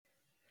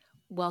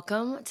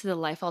Welcome to the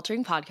Life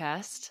Altering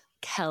Podcast.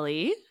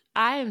 Kelly,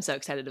 I am so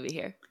excited to be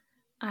here.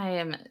 I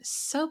am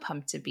so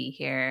pumped to be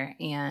here,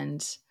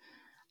 and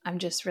I'm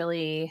just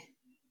really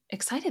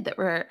excited that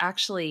we're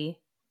actually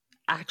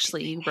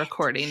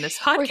recording this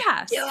podcast. We're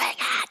doing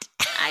it.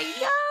 I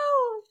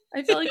know.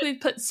 I feel like we've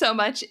put so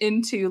much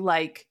into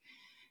like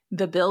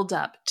the build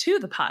up to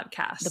the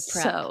podcast. The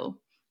prep. So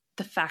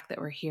the fact that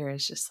we're here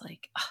is just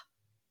like,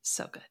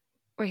 so good.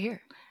 We're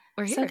here.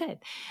 So good.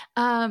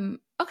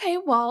 Okay,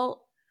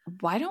 well,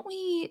 why don't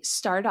we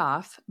start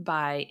off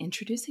by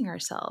introducing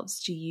ourselves?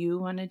 Do you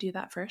want to do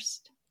that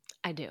first?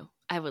 I do.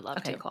 I would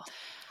love to. Okay, cool.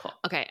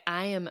 Okay,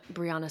 I am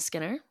Brianna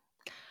Skinner.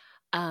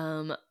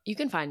 You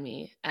can find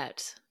me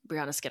at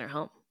Brianna Skinner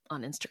Home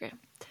on Instagram.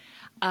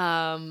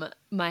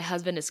 My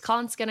husband is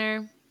Colin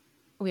Skinner.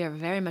 We are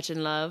very much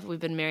in love. We've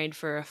been married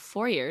for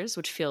 4 years,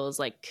 which feels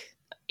like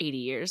 80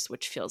 years,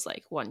 which feels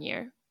like 1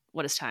 year.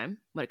 What is time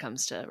when it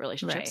comes to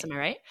relationships? Right. Am I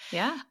right?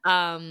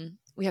 Yeah.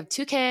 We have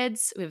 2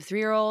 kids. We have a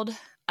 3-year-old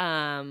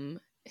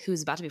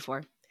who's about to be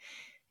 4,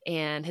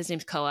 and his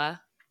name's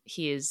Koa.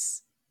 He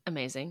is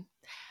amazing.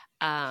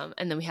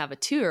 And then we have a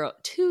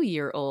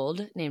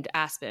 2-year-old named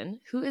Aspen,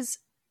 who is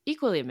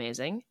equally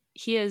amazing.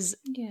 He is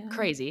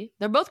crazy.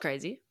 They're both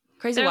crazy.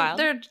 Wild.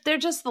 They're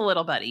just the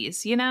little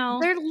buddies, you know?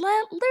 They're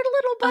little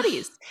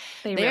buddies.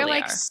 They are really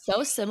like are.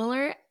 so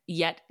similar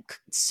yet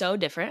so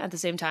different at the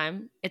same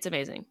time. It's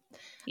amazing.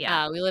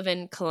 Yeah. We live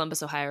in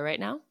Columbus, Ohio right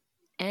now,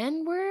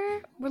 and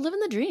we're living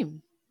the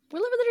dream.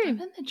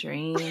 Living the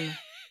dream.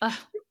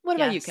 What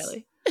about you,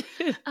 Kelly?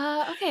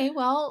 Okay,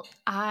 well,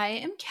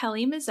 I am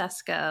Kelly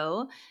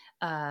Mazesco.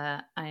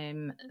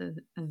 I'm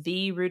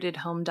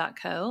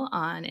therootedhome.co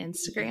on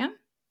Instagram.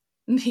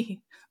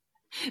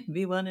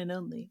 The one and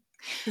only.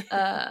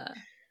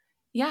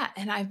 Yeah,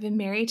 and I've been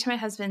married to my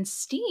husband,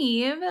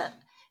 Steve,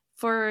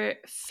 for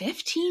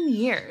 15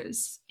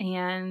 years,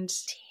 and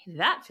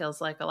that feels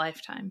like a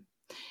lifetime.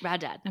 Rad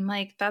Dad. I'm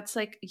like, that's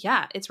like,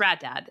 yeah, it's Rad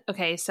Dad.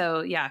 Okay,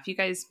 so yeah, if you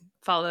guys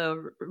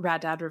follow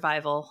Rad Dad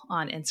Revival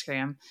on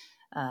Instagram,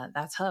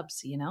 that's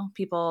Hubs, you know?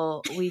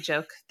 We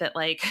joke that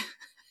like,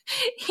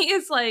 he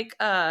is like,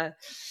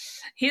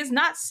 he is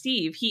not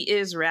Steve, he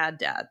is Rad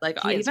Dad. Like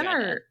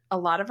even a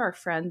lot of our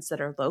friends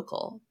that are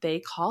local, they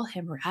call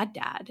him Rad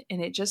Dad,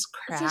 and it just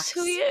cracks. That's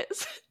who he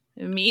is.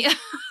 Me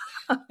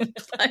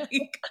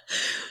like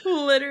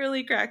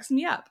literally cracks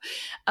me up.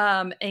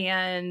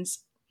 And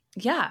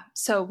yeah,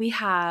 so we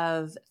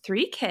have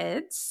 3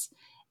 kids,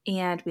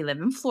 and we live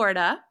in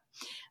Florida.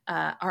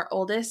 Our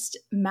oldest,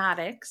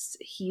 Maddox,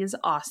 he's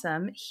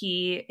awesome.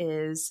 He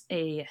is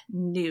a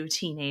new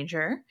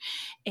teenager,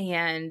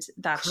 and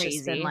that's crazy.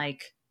 Just been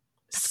like,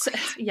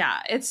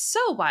 yeah, it's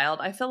so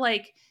wild. I feel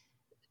like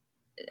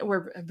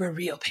we're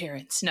real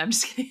parents. No, I'm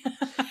just kidding.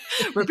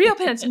 We're real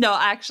parents. No,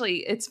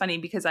 actually, it's funny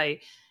because I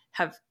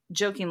have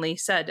jokingly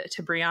said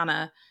to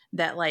Brianna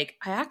that like,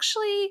 I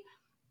actually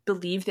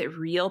believe that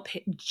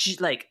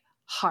like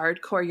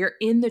hardcore, you're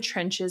in the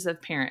trenches of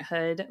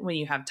parenthood when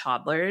you have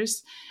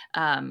toddlers.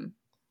 And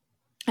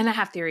I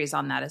have theories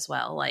on that as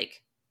well.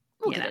 Like,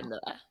 we'll get into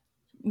that.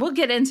 We'll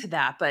get into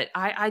that, but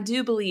I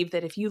do believe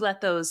that if you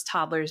let those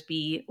toddlers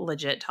be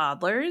legit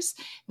toddlers,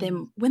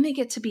 then when they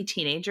get to be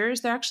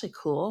teenagers, they're actually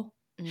cool,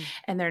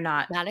 and they're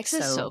not. Maddox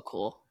is so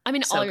cool. I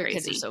mean, all your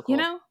kids are so cool.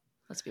 You know,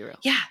 let's be real.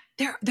 Yeah,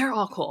 they're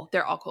all cool.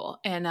 They're all cool,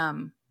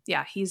 and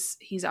yeah,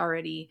 he's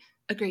already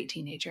a great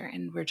teenager,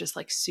 and we're just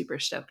like super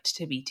stoked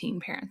to be teen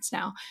parents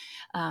now.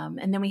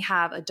 And then we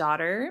have a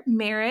daughter,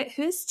 Merritt,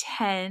 who is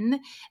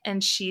 10,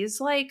 and she's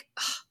like.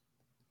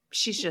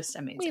 She's just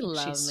amazing. We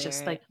love She's Merritt.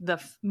 Just like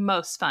the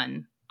most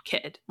fun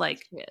kid.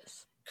 Like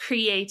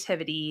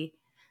creativity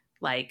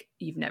like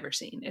you've never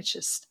seen. It's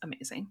just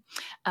amazing.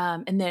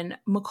 And then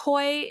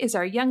McCoy is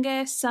our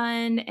youngest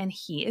son, and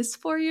he is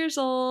 4 years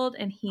old,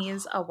 and he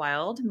is a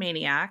wild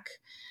maniac.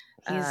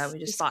 We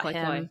just bought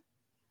him.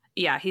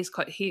 Yeah,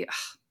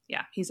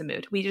 he's a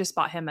mood. We just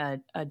bought him a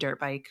dirt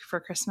bike for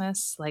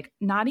Christmas, like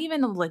not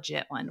even a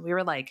legit one. We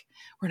were like,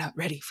 we're not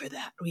ready for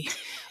that. We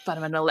bought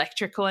him an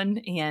electric one,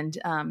 and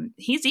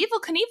he's Evel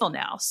Knievel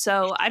now.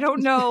 So I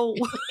don't know.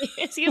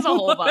 He has a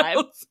whole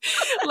vibe.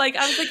 Like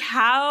I was like,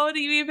 how do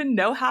you even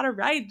know how to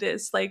ride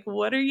this? Like,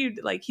 what are you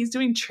like? He's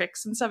doing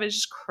tricks and stuff. It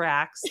just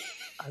cracks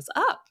us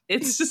up.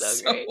 It's just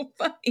so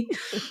funny.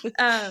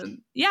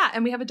 Yeah,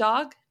 and we have a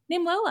dog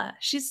named Lola.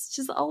 She's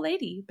the old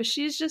lady, but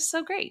she's just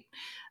so great.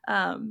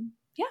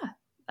 Yeah,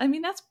 I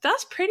mean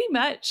that's pretty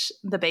much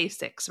the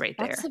basics right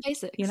there. That's the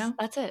basics. You know,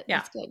 that's it.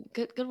 Yeah,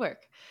 that's good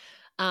work.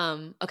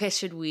 Okay,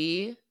 should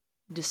we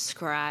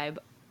describe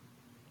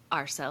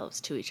ourselves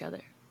to each other?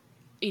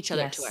 Each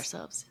other to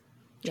ourselves.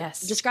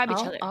 Yes. Describe each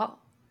other.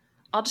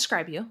 I'll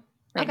describe you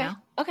right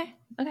now. Okay.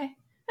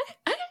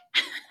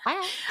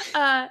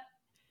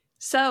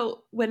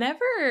 So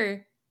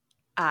whenever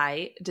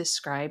I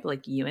describe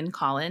like you and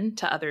Colin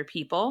to other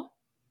people,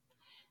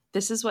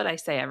 this is what I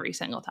say every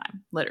single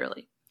time,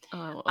 literally.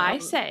 I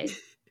say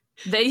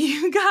that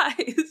you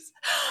guys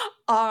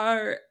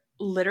are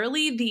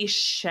literally the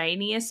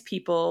shiniest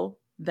people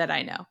that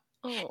I know.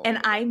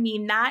 And I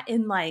mean that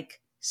in like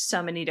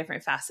so many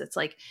different facets.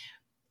 Like,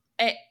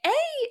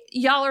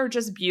 y'all are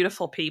just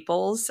beautiful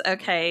peoples,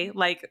 okay?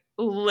 Like,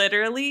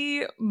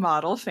 literally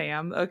model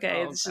fam,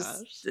 okay? It's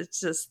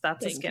just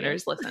that's Thank a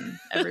Skinner's. you. Listen,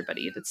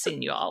 everybody that's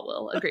seen you all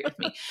will agree with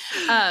me.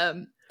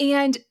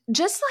 And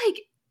just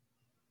like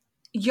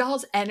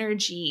y'all's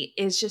energy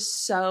is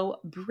just so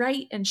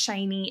bright and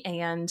shiny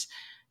and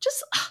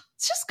just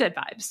it's just good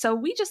vibes. So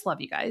we just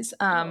love you guys.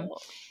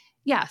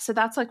 Yeah, so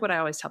that's like what I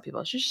always tell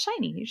people. It's just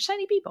shiny. You're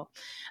shiny people.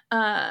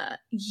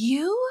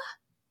 You,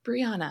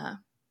 Brianna,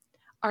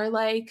 are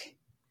like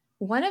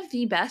one of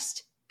the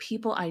best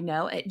people I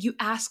know. You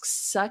ask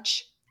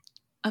such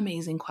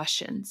amazing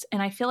questions.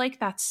 And I feel like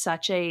that's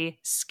such a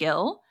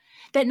skill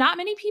that not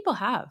many people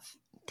have.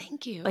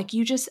 Thank you. Like,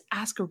 you just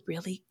ask a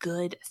really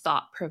good,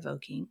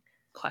 thought-provoking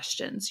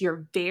questions.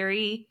 You're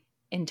very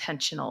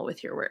intentional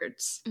with your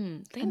words.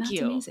 Thank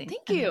you. Amazing.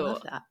 Thank you. I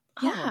love that.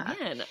 Yeah.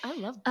 Oh man,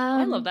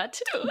 I love that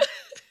too.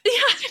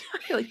 Yeah,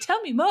 you're like, tell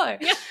me more.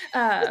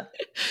 Yeah.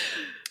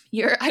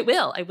 I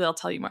will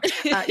tell you more.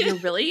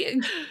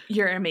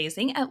 You're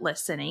amazing at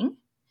listening,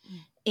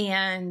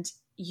 and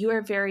you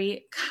are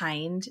very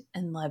kind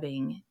and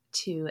loving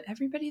to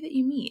everybody that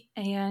you meet.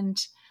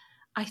 And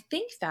I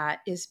think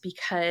that is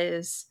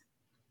because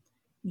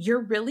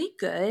you're really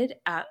good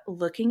at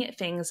looking at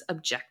things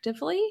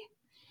objectively,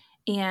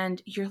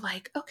 and you're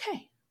like,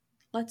 okay,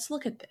 let's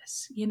look at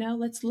this,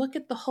 let's look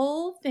at the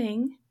whole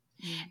thing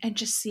and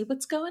just see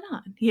what's going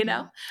on,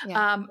 Yeah.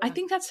 I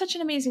think that's such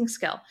an amazing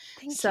skill.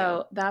 Thank you.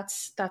 So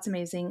that's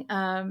amazing.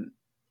 One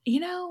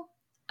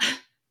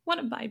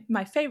of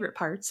my favorite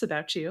parts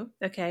about you,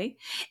 okay,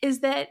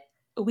 is that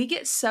we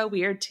get so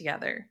weird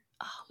together.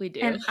 Oh, we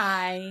do. And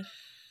I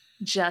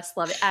just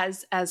love it.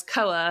 As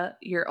Koa,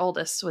 your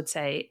oldest, would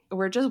say,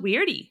 we're just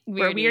weirdy.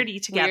 We're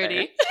weirdy together.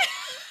 Weirdy.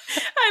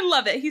 I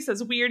love it. He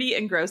says weirdy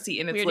and grossy,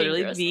 and it's weirdy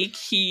literally the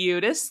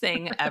cutest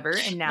thing ever.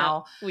 And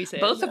now we say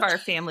both of our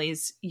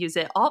families use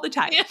it all the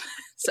time. Yeah.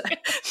 So,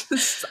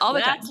 all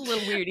the time. That's a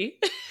little weirdy.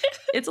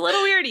 It's a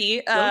little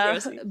weirdy.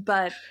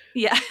 But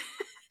yeah.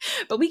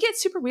 But we get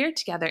super weird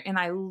together, and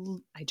I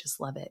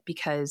just love it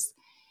because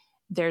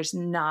there's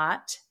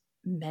not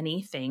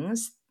many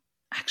things.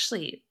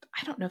 Actually,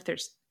 I don't know if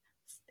there's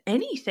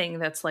anything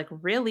that's like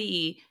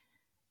really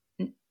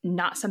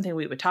not something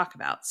we would talk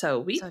about. So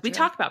we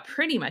talk about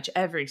pretty much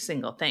every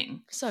single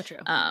thing. So true.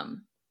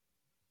 And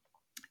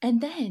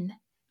then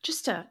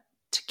just to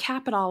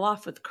cap it all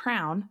off with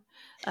crown,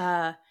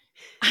 you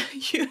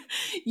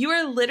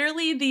are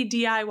literally the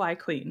DIY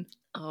queen.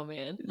 Oh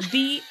man.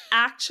 The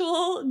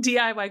actual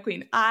DIY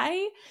queen.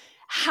 I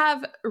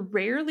have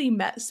rarely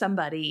met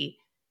somebody,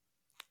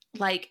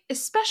 like,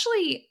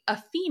 especially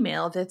a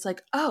female, that's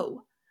like,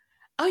 oh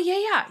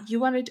yeah. You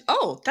wanted,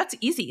 that's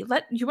easy.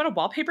 You want to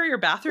wallpaper your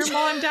bathroom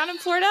while I'm down in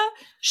Florida?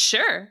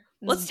 Sure.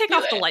 Let's take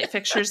off the light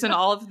fixtures and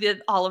all of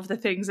the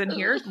things in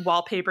here,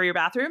 wallpaper your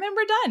bathroom, and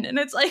we're done. And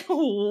it's like,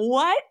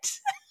 what?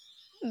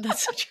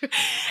 That's so true.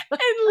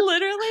 And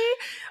literally,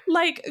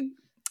 like,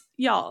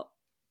 y'all,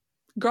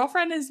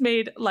 girlfriend has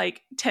made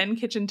like 10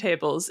 kitchen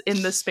tables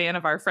in the span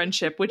of our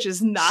friendship, which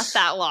is not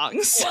that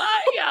long. So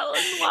why?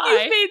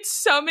 You've made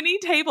so many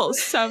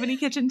tables, so many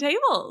kitchen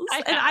tables.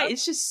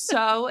 It's just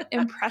so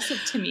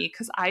impressive to me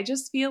because I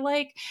just feel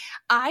like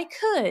I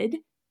could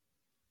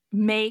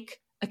make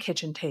a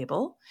kitchen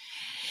table,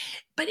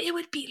 but it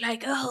would be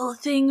like a whole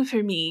thing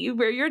for me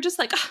where you're just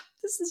like,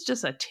 this is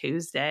just a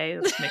Tuesday.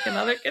 Let's make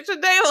another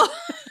kitchen table.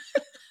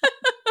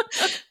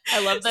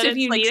 I love that. So if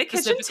you need a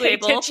kitchen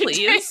table,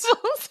 please.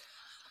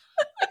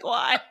 Like,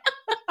 why?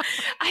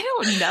 I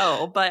don't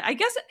know, but I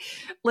guess,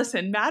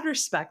 listen, mad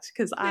respect,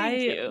 because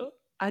I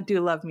do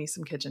love me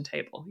some kitchen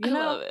table. I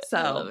love it. So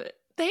I love it.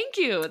 Thank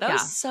you. That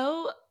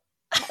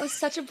was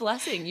such a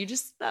blessing. You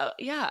just good.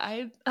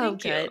 Yeah,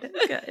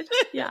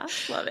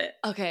 love it.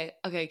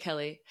 Okay,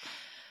 Kelly.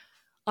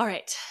 All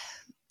right,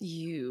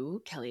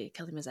 you, Kelly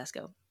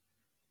Mazesko,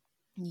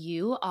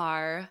 you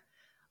are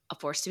a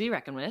force to be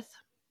reckoned with.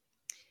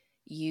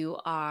 You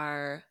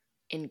are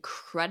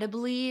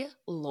incredibly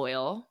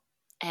loyal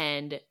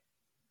and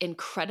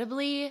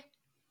incredibly,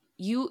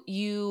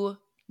 you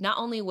not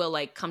only will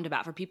like come to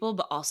bat for people,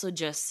 but also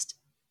just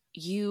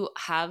you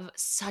have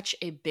such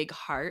a big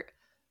heart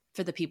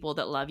for the people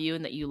that love you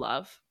and that you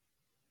love.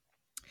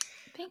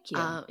 Thank you.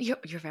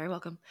 You're very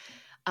welcome.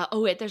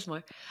 Wait, there's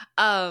more.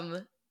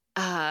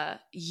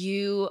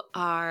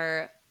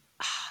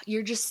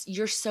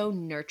 You're so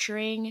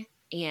nurturing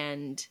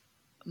and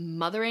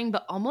mothering,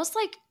 but almost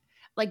like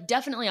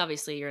definitely,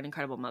 obviously you're an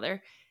incredible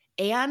mother.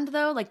 And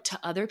though, like, to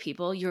other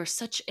people, you're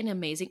such an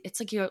amazing, it's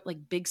like you're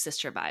like big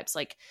sister vibes.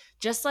 Like,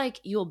 just like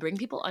you will bring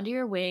people under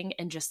your wing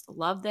and just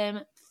love them,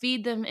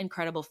 feed them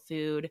incredible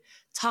food,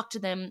 talk to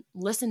them,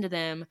 listen to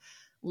them,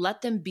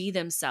 let them be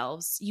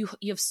themselves. You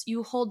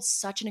hold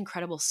such an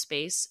incredible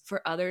space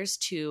for others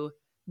to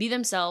be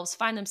themselves,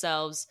 find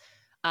themselves,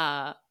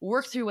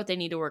 work through what they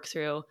need to work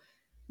through.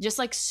 Just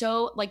like,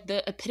 so like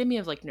the epitome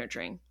of like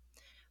nurturing,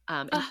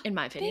 in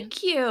my opinion.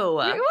 Thank you.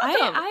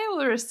 I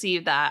will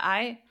receive that.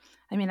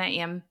 I mean, I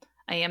am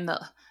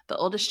the the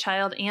oldest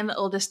child and the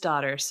oldest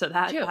daughter. So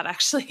that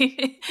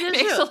actually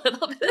makes a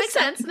little bit of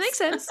sense. Makes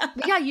sense.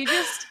 But yeah,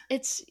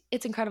 it's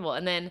incredible.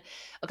 And then,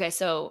 okay,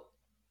 so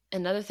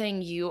another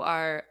thing,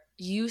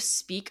 you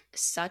speak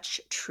such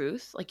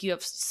truth. Like, you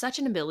have such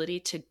an ability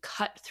to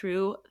cut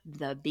through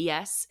the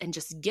BS and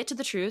just get to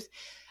the truth.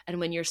 And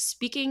when you're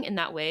speaking in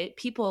that way,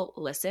 people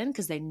listen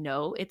because they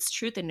know it's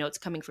truth. They know it's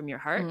coming from your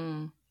heart.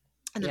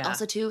 And then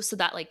also too, so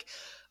that like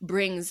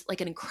brings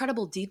like an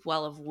incredible deep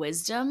well of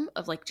wisdom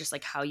of like just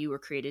like how you were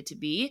created to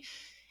be.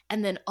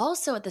 And then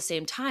also at the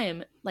same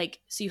time, like,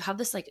 so you have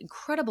this like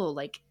incredible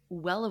like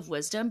well of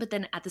wisdom, but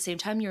then at the same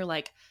time you're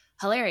like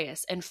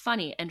hilarious and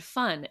funny and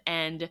fun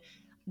and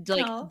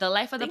like the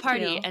life of the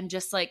party and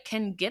just like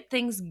can get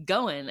things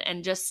going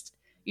and just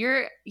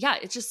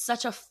it's just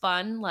such a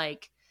fun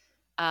like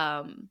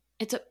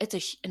it's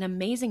an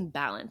amazing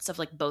balance of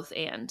like both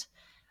and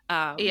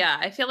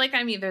I feel like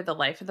I'm either the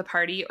life of the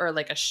party or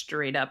like a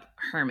straight up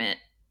hermit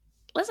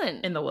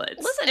in the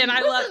woods. And I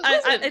love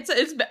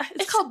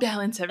it's called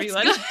balance,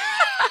 everyone.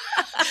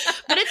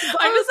 But it's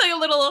I'm just like a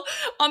little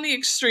on the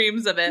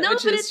extremes of it,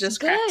 which is just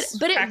good.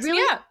 But cracks, it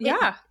really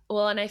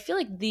well, and I feel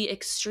like the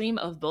extreme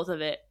of both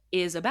of it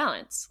is a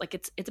balance. Like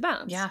it's a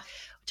balance. Yeah.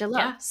 Which I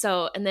love.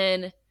 So, and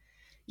then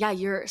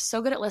you're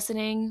so good at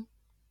listening.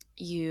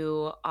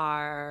 You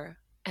are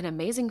an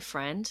amazing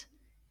friend,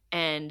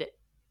 and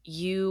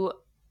you're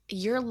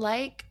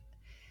like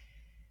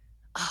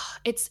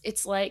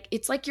it's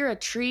like you're a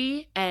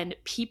tree and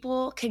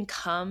people can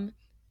come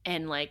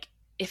and like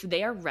if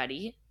they are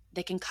ready,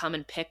 they can come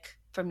and pick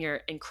from your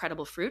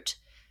incredible fruit.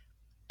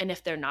 And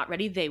if they're not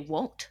ready, they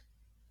won't,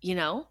 you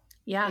know?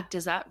 Yeah. Like,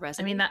 does that resonate?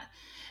 I mean,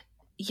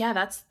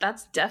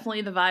 that's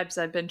definitely the vibes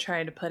I've been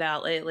trying to put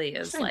out lately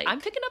is like, I'm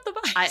picking up the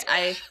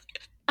vibes.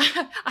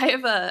 I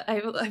have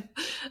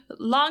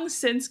long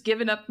since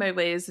given up my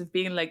ways of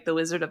being like the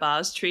Wizard of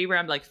Oz tree where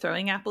I'm like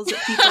throwing apples at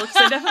people. So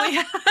I definitely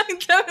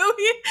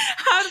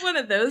had one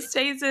of those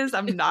phases.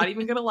 I'm not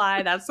even going to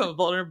lie. That's some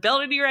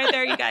vulnerability right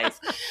there, you guys.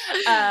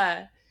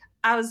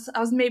 I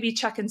was maybe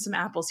chucking some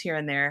apples here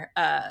and there.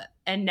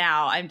 And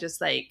now I'm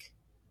just like,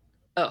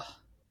 oh,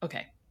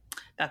 okay.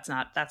 That's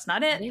not it. That's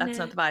not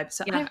the vibe.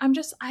 So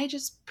I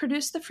just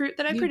produce the fruit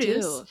that I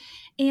produce.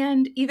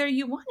 And either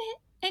you want it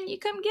and you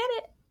come get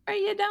it, or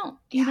you don't.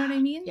 You know what I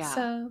mean? Yeah.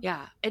 So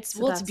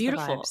it's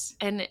beautiful.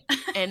 And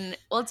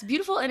it's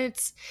beautiful, and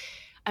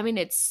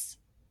it's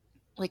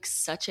like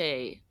such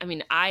a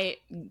I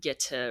get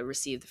to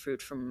receive the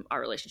fruit from our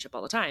relationship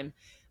all the time.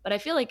 But I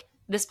feel like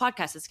this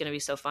podcast is gonna be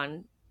so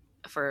fun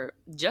for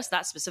just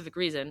that specific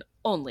reason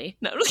only.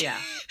 No. Yeah.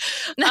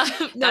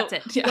 That's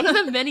it. Yeah. One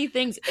of the many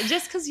things.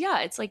 Just because,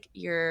 it's like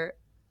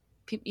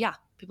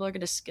people are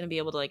just gonna be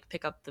able to like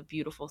pick up the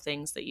beautiful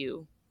things that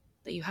you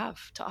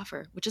have to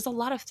offer, which is a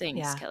lot of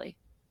things, Kelly.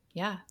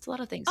 Yeah. It's a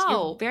lot of things.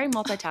 You're very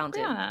multi-talented.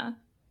 Yeah.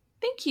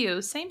 Thank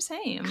you. Same.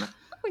 Oh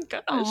my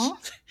gosh. I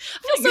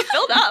feel so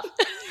filled up.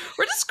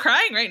 We're just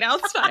crying right now.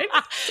 It's fine.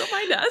 Don't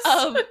mind us.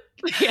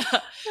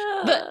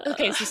 But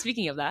okay, so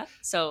speaking of that,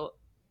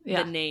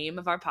 the name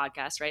of our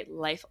podcast, right?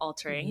 Life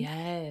Altering.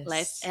 Yes.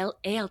 Life,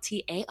 Altaring.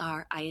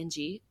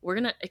 We're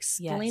going to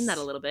explain that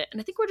a little bit.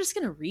 And I think I'm just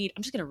going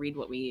to read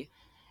what we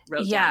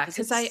wrote down. Yeah,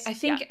 because I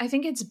think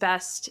it's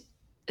best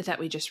that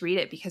we just read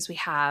it because we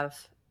have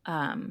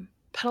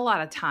put a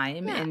lot of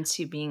time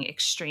into being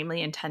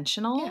extremely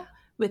intentional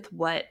with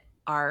what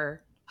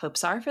our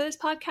hopes are for this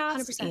podcast.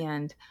 100%.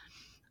 And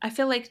I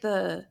feel like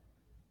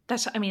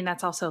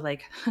that's also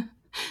like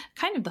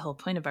kind of the whole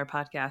point of our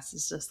podcast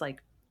is just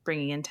like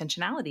bringing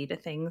intentionality to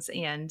things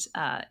and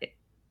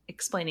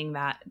explaining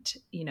that,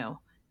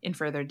 in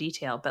further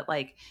detail. But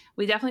like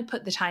we definitely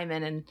put the time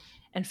in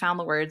and found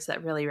the words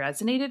that really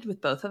resonated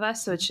with both of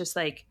us. So it's just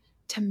like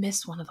to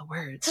miss one of the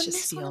words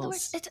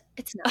feels...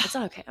 It's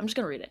not okay. I'm just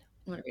going to read it.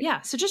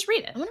 So just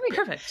read it. I'm going to read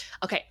Perfect.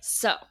 it. Okay.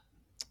 So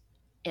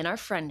in our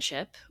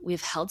friendship,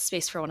 we've held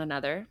space for one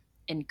another,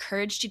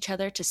 encouraged each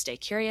other to stay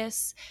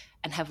curious,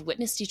 and have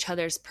witnessed each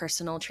other's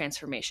personal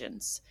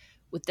transformations.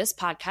 With this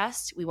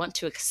podcast, we want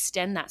to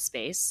extend that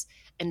space,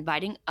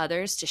 inviting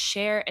others to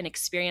share and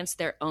experience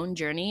their own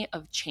journey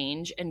of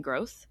change and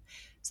growth.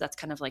 So that's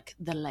kind of like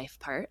the life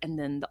part. And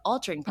then the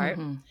altering part,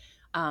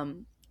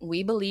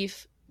 we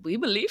believe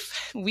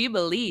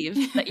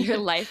that your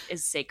life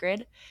is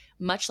sacred,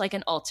 much like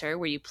an altar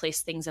where you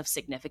place things of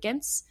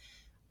significance.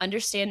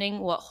 Understanding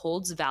what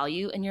holds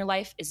value in your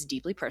life is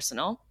deeply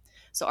personal.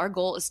 So our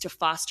goal is to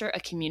foster a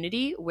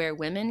community where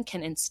women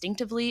can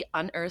instinctively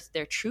unearth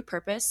their true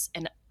purpose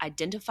and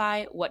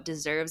identify what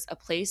deserves a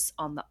place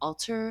on the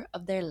altar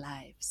of their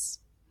lives.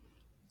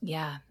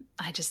 Yeah,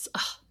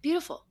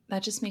 beautiful.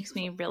 That just makes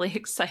me really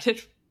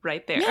excited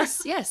right there.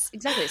 Yes,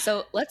 exactly.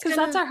 So because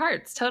that's our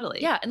hearts,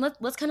 totally. Yeah, and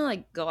let's kind of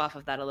like go off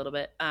of that a little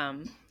bit.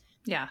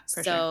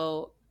 For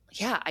sure.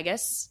 I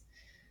guess,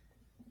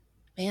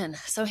 man.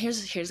 So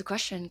here's a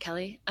question,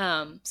 Kelly.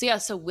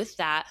 So with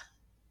that,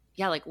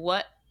 like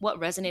what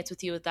resonates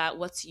with you with that?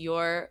 What do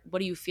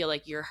you feel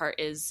like your heart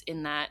is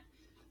in that?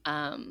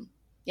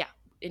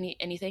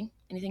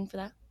 Anything for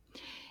that?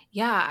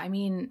 Yeah, I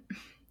mean,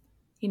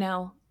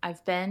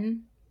 I've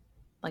been,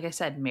 like I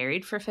said,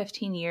 married for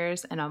 15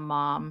 years and a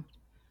mom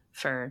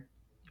for,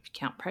 if you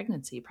count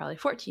pregnancy, probably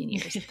 14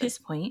 years at this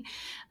point.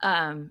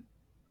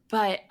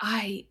 But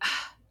I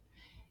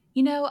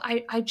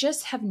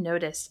just have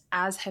noticed,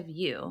 as have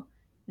you,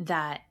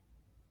 that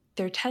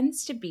there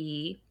tends to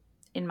be,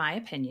 in my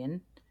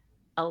opinion,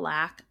 a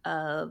lack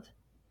of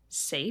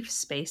safe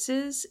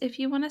spaces, if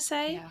you want to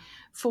say,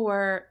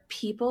 for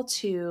people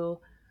to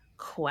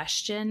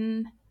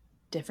question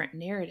different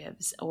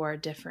narratives or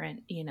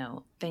different,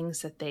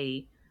 things that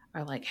they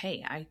are like,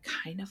 hey, I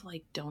kind of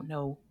like don't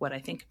know what I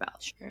think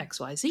about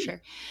XYZ.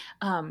 Sure.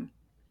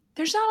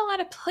 There's not a lot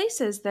of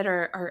places that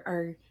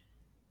are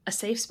a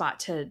safe spot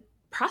to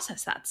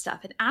process that stuff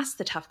and ask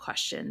the tough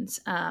questions.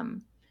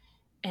 And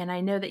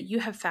I know that you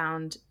have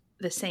found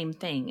the same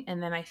thing.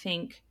 And then I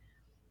think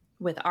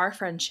with our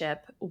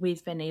friendship,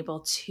 we've been able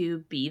to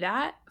be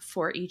that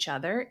for each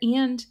other.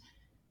 And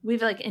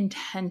we've like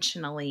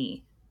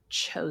intentionally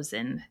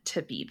chosen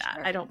to be that.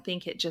 Sure. I don't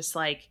think it just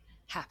like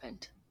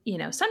happened.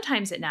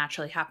 Sometimes it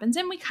naturally happens,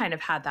 and we kind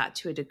of had that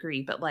to a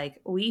degree, but like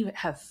we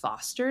have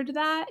fostered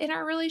that in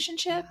our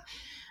relationship.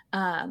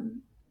 Yeah.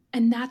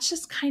 And that's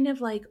just kind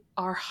of like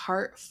our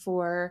heart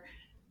for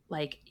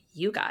like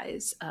you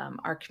guys,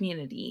 our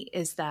community,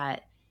 is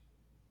that,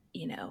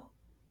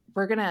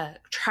 we're going to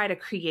try to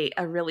create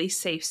a really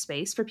safe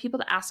space for people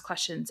to ask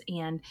questions,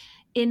 and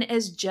in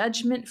as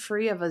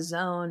judgment-free of a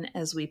zone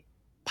as we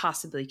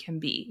possibly can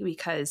be,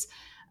 because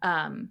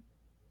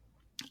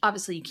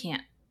obviously you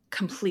can't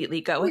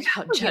completely go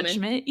without judgment.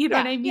 Human. You know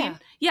what I mean?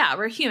 Yeah,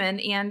 we're human,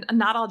 and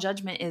not all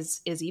judgment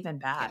is even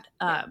bad.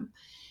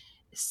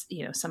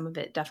 Some of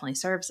it definitely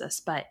serves us,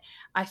 but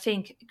I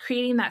think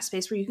creating that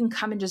space where you can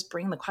come and just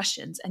bring the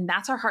questions, and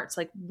that's our hearts.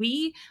 Like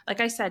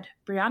I said,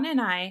 Brianna and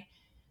I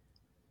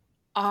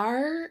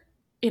are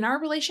in our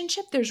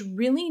relationship. There's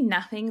really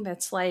nothing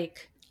that's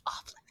like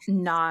off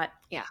limits.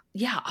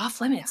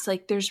 Off limits.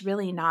 Like there's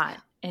really not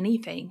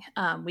anything.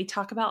 We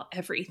talk about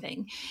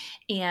everything,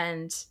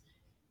 and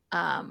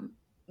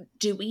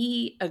do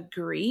we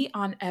agree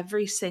on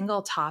every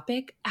single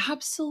topic?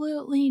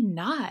 Absolutely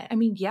not. I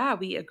mean,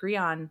 we agree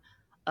on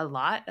a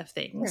lot of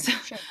things,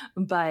 sure.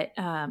 But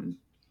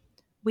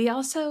we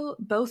also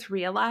both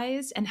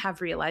realize and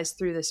have realized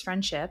through this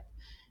friendship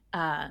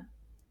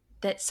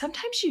that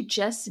sometimes you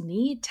just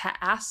need to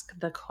ask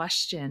the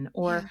question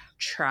or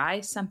try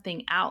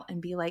something out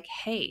and be like,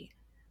 hey,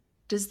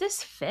 does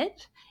this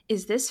fit?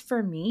 Is this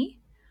for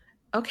me?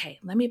 Okay,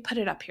 let me put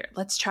it up here.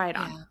 Let's try it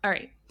on. All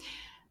right.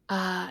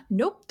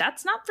 Nope,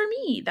 that's not for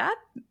me. That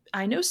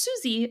I know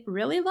Susie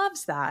really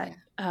loves that.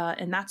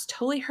 And that's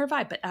totally her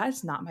vibe, but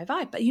that's not my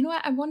vibe. But you know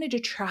what? I wanted to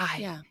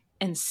try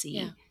and see.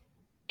 Yeah.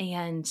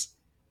 And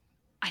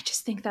I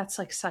just think that's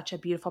like such a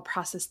beautiful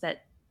process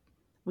that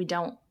we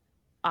don't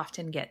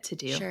often get to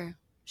do.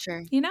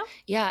 Sure.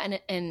 Yeah.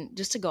 And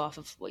just to go off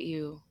of what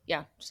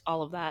just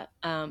all of that.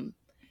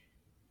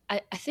 I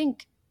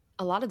think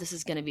a lot of this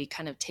is going to be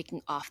kind of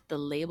taking off the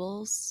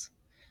labels.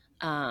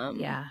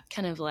 Kind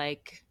of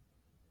like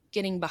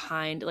getting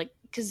behind, like,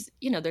 because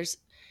there's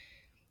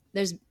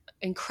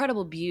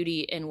incredible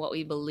beauty in what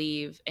we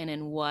believe and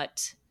in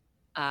what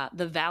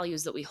the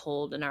values that we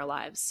hold in our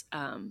lives.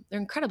 They're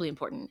incredibly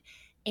important.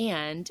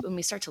 And when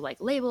we start to like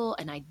label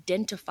and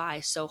identify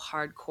so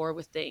hardcore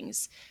with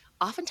things,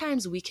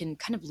 oftentimes we can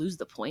kind of lose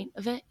the point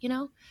of it,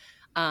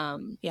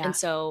 And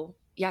so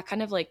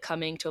kind of like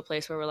coming to a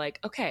place where we're like,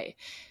 okay,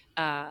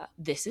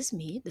 this is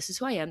me, this is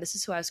who I am, this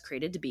is who I was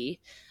created to be.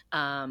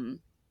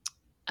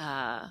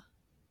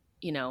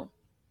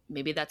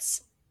 Maybe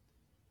that's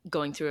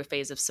going through a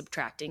phase of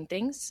subtracting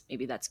things.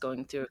 Maybe that's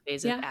going through a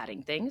phase of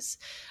adding things.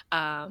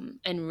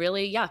 And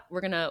really,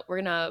 we're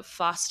gonna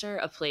foster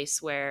a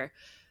place where,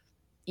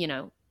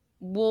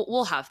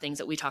 we'll have things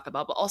that we talk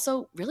about, but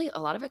also really a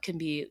lot of it can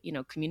be,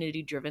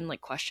 community driven,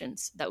 like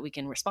questions that we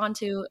can respond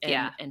to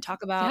and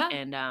talk about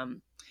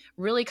and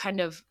really kind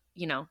of,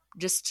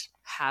 just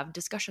have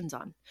discussions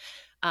on.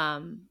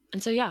 And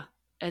so,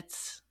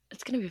 it's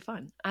going to be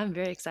fun. I'm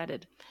very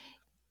excited.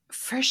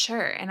 For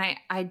sure. And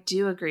I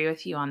do agree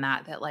with you on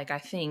that like, I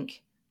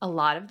think a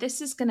lot of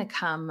this is going to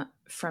come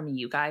from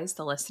you guys,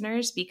 the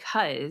listeners,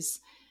 because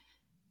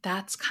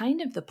that's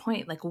kind of the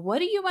point. Like, what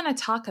do you want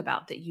to talk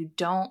about that you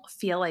don't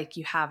feel like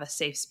you have a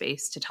safe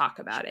space to talk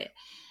about it?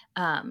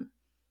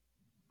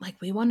 Like,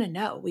 we want to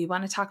know, we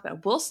want to talk about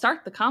it. We'll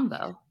start the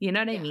convo. You know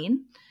what I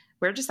mean?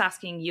 We're just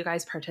asking you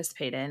guys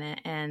participate in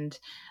it. And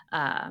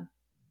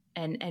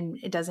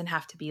it doesn't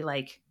have to be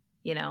like,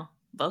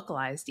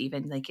 vocalized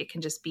even, like it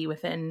can just be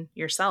within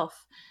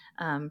yourself,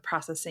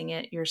 processing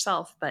it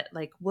yourself. But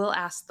like, we'll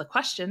ask the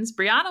questions.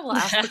 Brianna will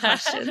ask the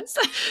questions.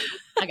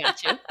 I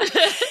got you.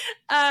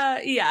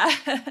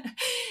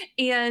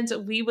 And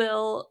we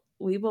will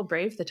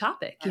brave the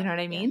topic. You know what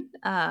I mean?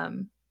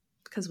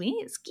 Because we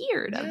ain't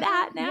scared of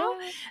that now.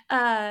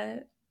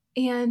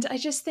 And I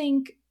just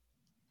think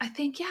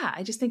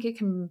it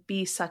can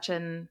be such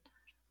an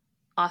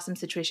awesome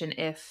situation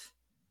if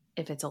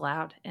it's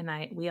allowed, and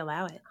we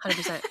allow it.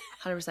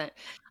 100%.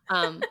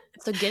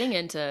 So getting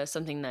into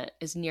something that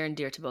is near and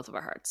dear to both of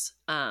our hearts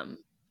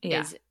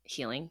is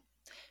healing,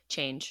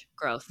 change,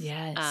 growth.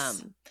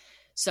 Yes.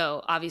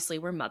 So obviously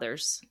we're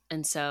mothers.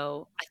 And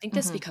so I think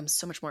this becomes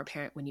so much more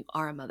apparent when you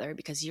are a mother,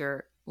 because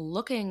you're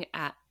looking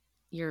at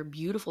your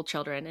beautiful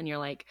children and you're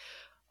like,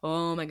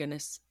 oh my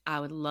goodness, I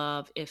would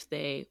love if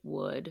they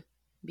would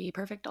be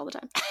perfect all the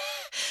time.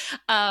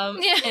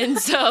 And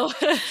so,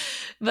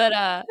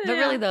 but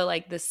really though,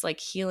 like this like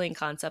healing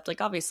concept, like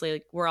obviously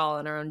like we're all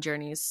on our own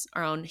journeys,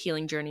 our own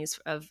healing journeys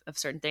of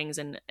certain things.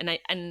 And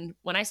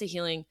when I say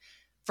healing,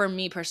 for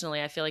me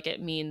personally, I feel like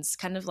it means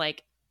kind of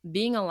like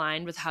being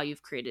aligned with how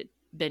you've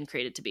been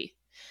created to be.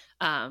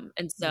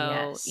 And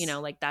so, you know,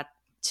 like that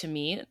to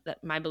me,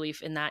 that my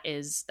belief in that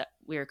is that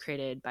we are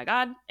created by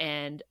God,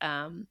 and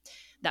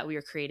that we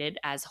are created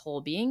as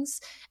whole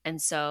beings.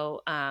 And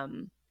so,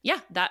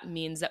 that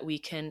means that we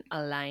can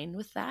align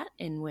with that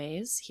in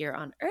ways here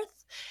on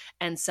earth.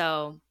 And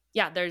so,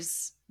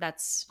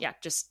 that's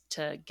just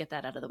to get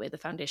that out of the way, the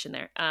foundation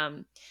there.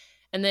 And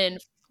then,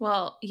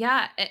 well,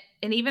 yeah.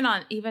 And even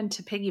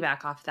to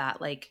piggyback off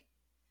that, like,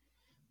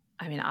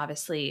 I mean,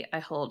 obviously I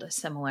hold a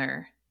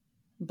similar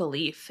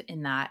belief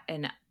in that.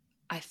 And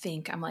I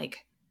think I'm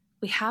like,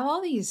 we have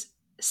all these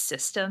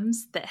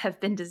systems that have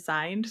been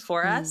designed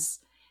for us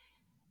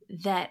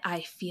that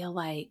I feel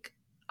like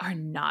are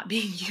not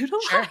being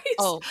utilized. Sure.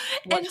 Oh,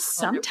 and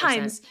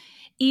sometimes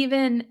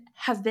even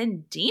have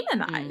been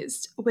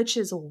demonized, which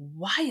is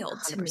wild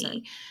 100%. To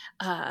me.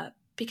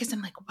 Because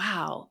I'm like,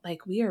 wow,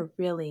 like we are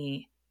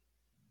really,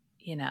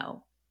 you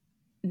know,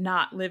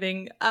 not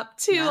living up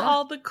to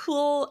all the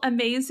cool,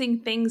 amazing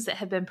things that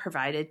have been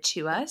provided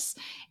to us.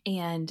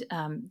 And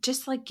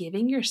just like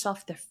giving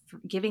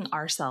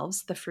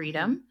ourselves the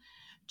freedom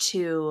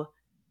to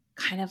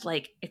kind of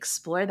like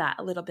explore that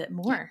a little bit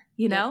more,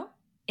 you know,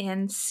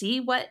 and see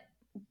what's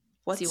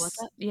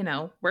you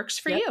know, works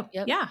for you.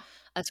 Yep. Yeah.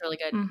 That's really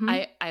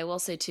good. I will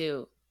say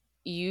too,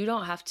 you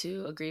don't have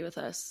to agree with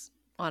us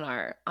on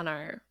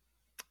our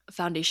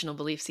foundational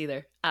beliefs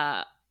either.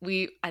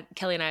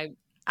 Kelly and I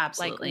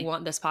absolutely like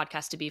want this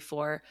podcast to be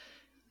for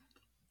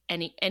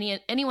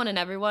anyone and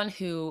everyone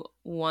who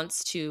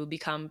wants to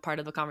become part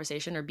of the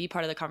conversation or be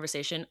part of the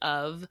conversation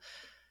of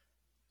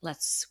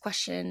let's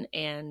question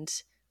and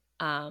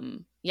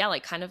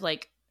like kind of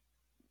like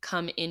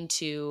come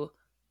into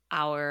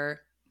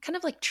our kind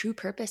of like true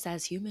purpose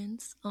as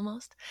humans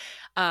almost.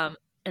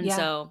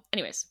 So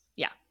anyways,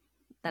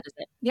 that is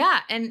it. Yeah.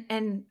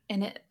 And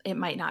it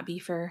might not be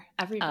for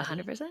everybody.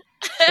 100%.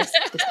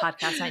 This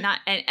podcast might not.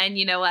 And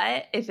you know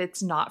what? If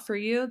it's not for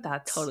you,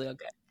 that's totally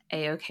okay.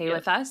 A-okay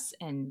with us.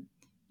 And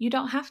you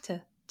don't have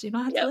to. Do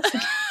not have to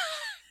listen.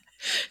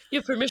 You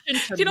have permission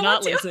to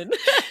not listen.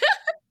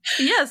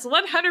 Yes,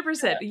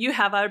 100%. You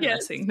have our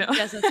blessing. No.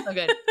 Yes, that's so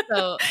good.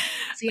 So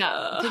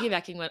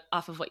piggybacking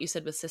off of what you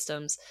said with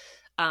systems,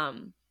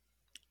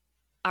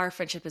 our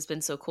friendship has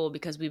been so cool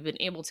because we've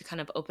been able to kind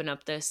of open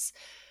up this.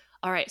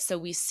 All right, so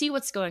we see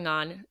what's going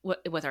on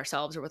with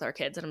ourselves or with our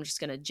kids, and I'm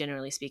just going to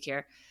generally speak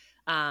here.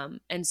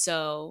 And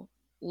so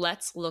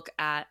let's look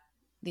at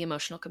the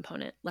emotional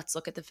component. Let's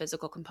look at the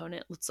physical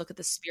component. Let's look at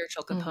the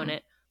spiritual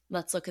component.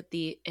 Let's look at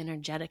the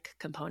energetic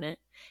component,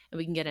 and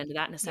we can get into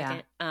that in a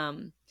second.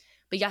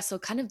 So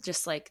kind of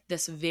just like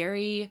this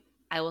very,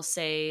 I will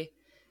say,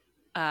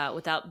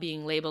 without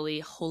being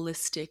labelly,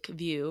 holistic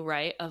view,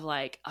 right? Of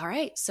like, all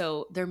right,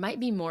 so there might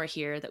be more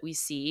here that we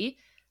see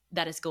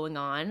that is going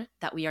on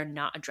that we are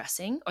not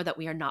addressing or that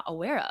we are not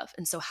aware of.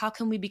 And so how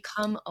can we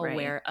become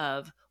aware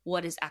of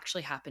what is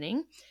actually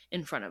happening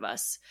in front of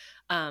us?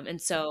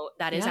 And so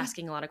that is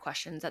asking a lot of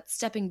questions. That's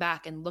stepping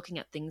back and looking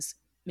at things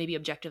maybe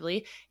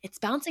objectively. It's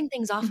bouncing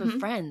things off of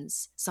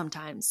friends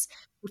sometimes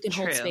who can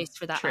hold space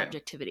for that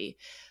objectivity.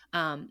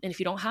 And if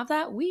you don't have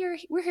that, we're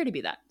here to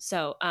be that.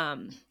 So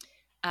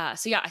I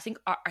think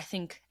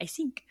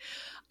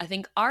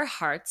our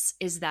hearts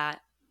is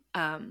that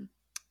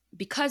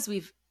because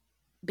we've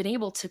been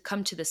able to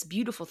come to this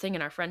beautiful thing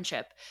in our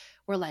friendship,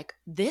 we're like,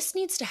 this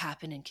needs to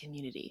happen in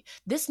community.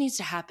 This needs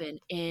to happen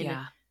in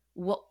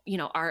what, you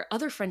know, our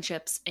other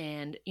friendships.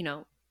 And, you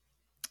know,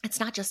 it's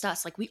not just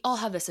us. Like we all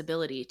have this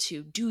ability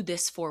to do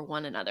this for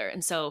one another.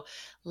 And so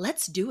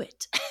let's do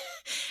it.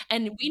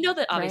 And we know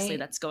that obviously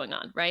that's going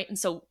on. Right. And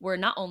so we're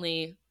not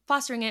only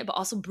fostering it, but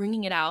also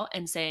bringing it out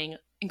and saying,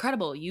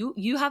 incredible.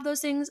 You have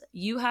those things.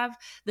 You have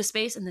the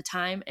space and the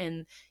time,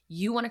 and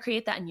you want to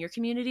create that in your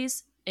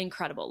communities.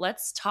 Incredible.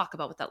 Let's talk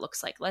about what that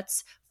looks like.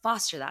 Let's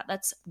foster that.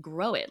 Let's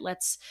grow it.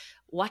 Let's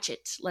watch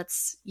it.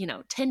 Let's, you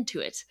know, tend to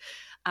it.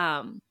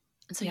 And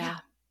so, yeah.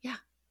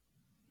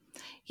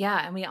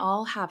 And we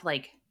all have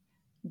like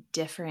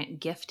different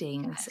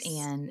giftings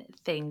and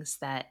things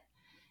that,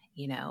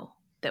 you know,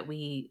 that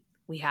we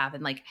have,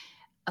 and like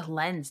a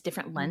lens,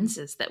 different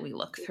lenses that we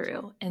look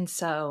through. And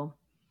so,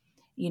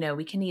 you know,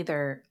 we can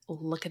either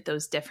look at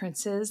those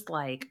differences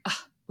like,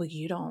 oh, well,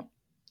 you don't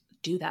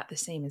do that the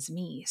same as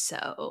me.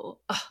 So,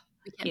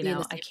 you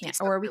know, I can't,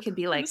 or we could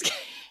be like,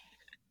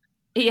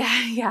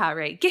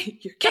 right.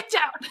 You're kicked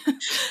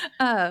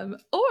out.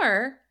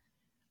 Or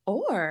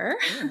Or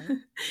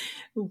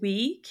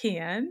we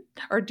can,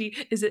 or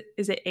is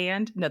it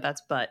and? No,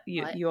 that's but.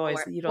 You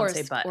don't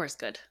say but. Or is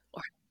good.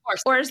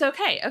 Or is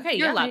okay. Okay,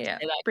 you're allowed to say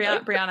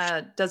that.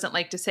 Brianna doesn't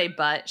like to say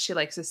but. She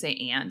likes to say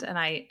and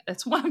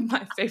it's one of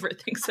my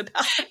favorite things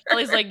about her.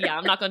 Ellie's like, yeah,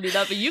 I'm not going to do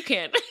that, but you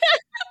can.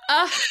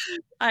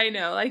 I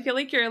know. I feel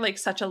like you're like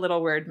such a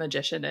little word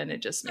magician, and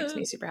it just makes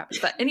me super happy.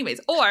 But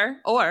anyways, or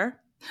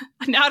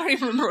now I don't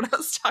even remember what I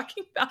was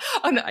talking about.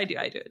 Oh no, I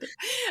do.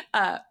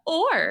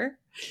 Or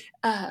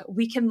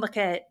we can look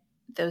at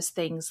those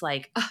things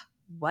like,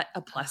 what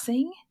a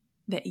blessing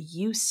that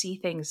you see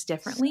things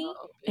differently,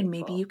 and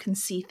maybe you can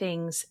see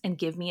things and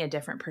give me a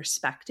different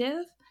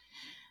perspective,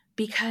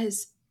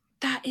 because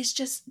that is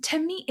just, to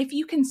me, if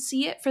you can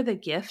see it for the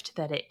gift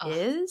that it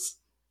is,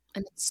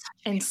 and it's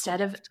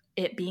instead of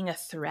it being a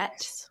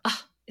threat,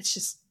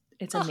 it's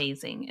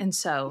amazing. And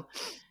so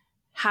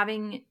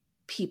having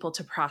people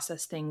to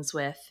process things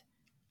with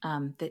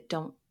that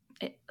don't,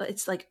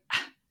 it's like,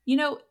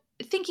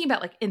 thinking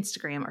about like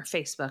Instagram or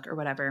Facebook or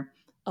whatever,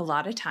 a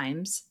lot of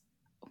times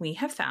we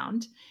have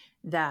found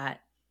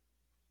that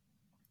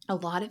a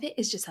lot of it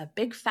is just a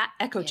big fat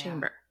echo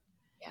chamber.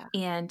 Yeah.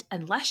 And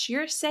unless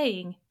you're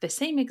saying the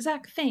same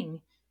exact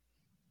thing,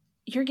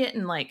 you're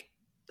getting like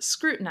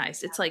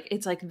scrutinized. It's like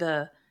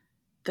the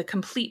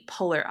complete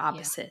polar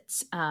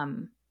opposites.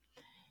 And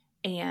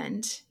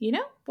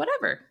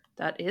whatever,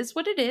 that is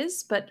what it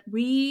is. But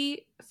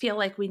we feel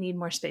like we need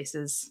more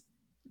spaces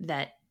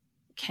that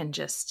can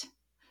just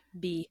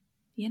be,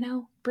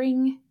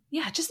 bring,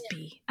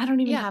 be. I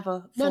don't even have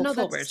a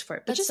full words for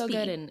it, but that's just so be.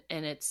 good.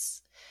 And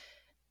it's,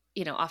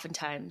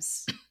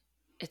 oftentimes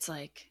it's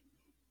like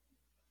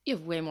you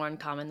have way more in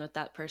common with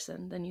that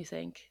person than you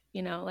think,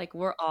 like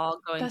we're all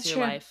going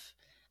through life,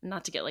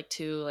 not to get like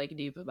too like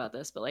deep about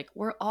this, but like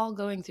we're all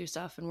going through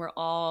stuff, and we're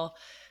all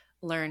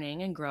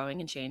learning and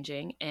growing and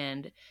changing,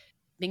 and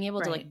being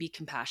able to like be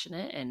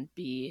compassionate and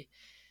be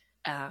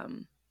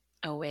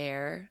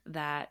aware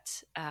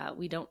that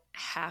we don't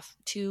have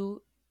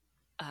to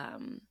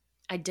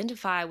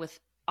identify with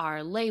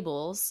our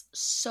labels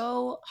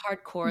so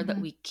hardcore that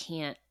we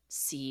can't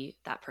see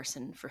that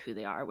person for who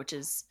they are, which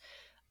is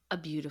a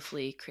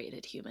beautifully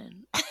created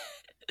human.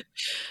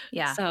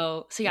 Yeah.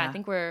 So I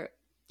think we're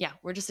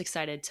just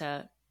excited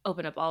to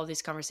open up all of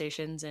these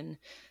conversations and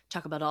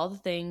talk about all the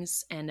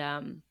things.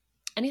 And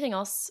anything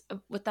else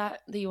with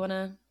that you want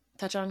to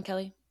touch on,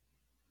 Kelly?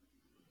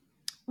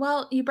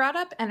 Well, you brought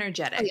up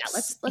energetics. Oh, yeah,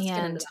 let's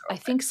get into that. I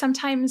think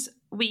sometimes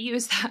we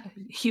use that.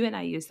 You and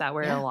I use that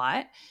word a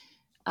lot.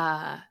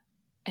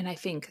 And I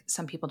think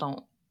some people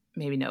don't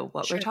maybe know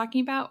what we're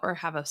talking about or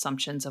have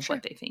assumptions of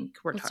what they think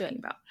we're talking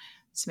about.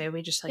 So maybe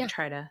we just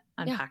try to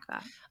unpack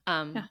that.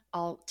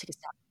 I'll take a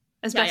stab.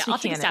 As best we I'll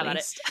can, take a stab at at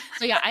least. it.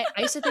 So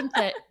I used to think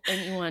that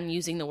anyone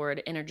using the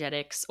word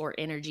energetics or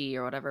energy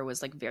or whatever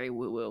was like very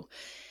woo-woo.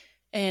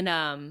 And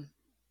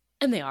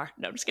they are.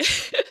 No, I'm just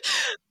kidding.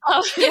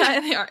 Yeah,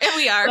 they are. And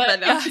we are.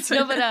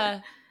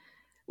 But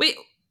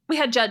we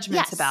had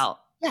judgments about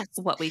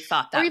what we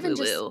thought that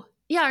woo-woo.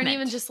 And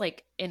even just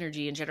like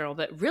energy in general.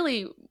 But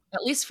really,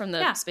 at least from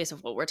the space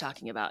of what we're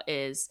talking about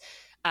is,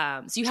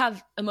 so you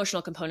have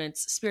emotional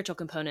components, spiritual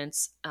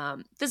components,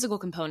 physical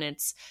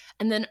components,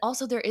 and then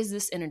also there is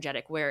this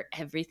energetic where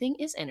everything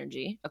is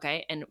energy,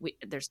 okay? And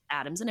there's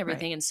atoms and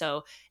everything, and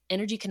so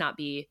energy cannot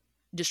be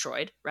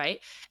destroyed, right?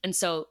 And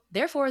so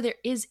therefore there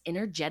is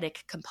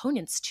energetic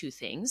components to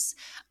things,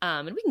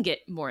 and we can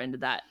get more into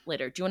that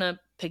later. Do you want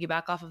to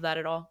piggyback off of that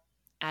at all?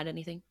 Add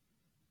anything?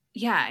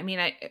 Yeah, I mean,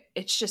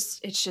 it's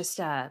just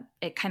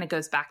it kind of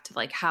goes back to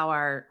like how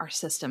our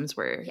systems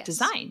were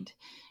designed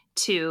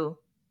to,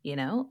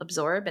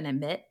 absorb and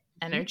emit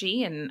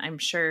energy. And I'm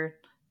sure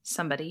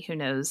somebody who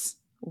knows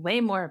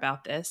way more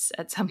about this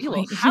at some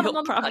point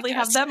will probably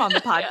have them on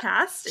the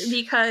podcast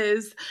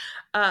because,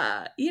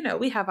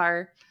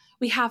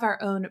 we have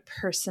our own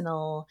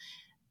personal,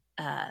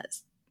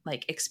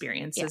 like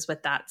experiences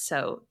with that.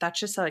 So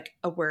that's just like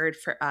a word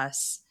for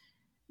us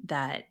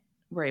that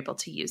we're able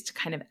to use to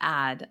kind of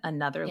add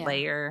another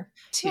layer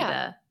to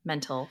the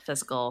mental,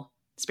 physical,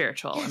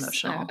 spiritual,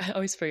 emotional. I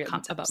always forget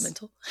about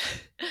mental.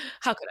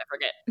 How could I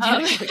forget?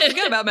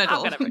 Forget about mental.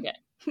 How could I forget?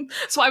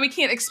 That's why we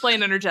can't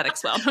explain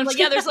energetics well. Like,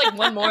 there's like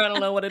one more. I don't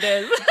know what it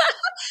is. But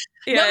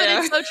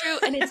it's so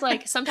true. And it's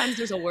like sometimes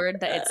there's a word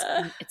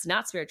that it's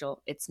not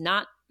spiritual, it's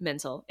not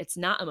mental, it's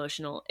not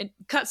emotional.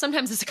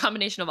 Sometimes it's a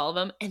combination of all of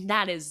them, and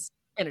that is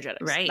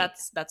energetics. Right.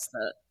 That's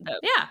the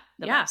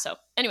vibe. So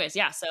anyways,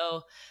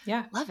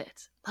 love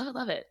it.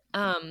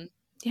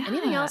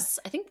 Anything else?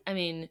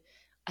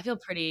 I feel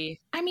pretty.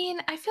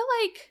 I feel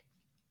like,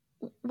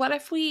 what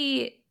if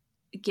we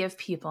give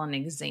people an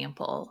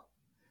example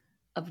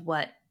of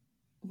what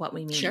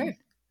we mean? Sure.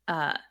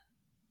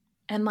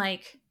 And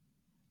like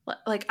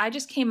I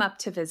just came up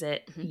to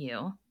visit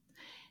you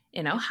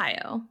in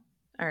Ohio.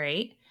 All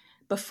right.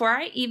 Before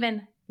I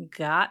even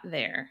got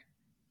there,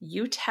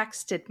 you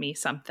texted me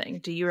something.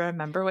 Do you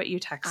remember what you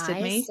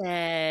texted me? I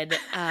said,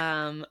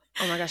 oh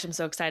my gosh, I'm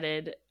so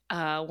excited.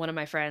 One of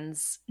my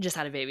friends just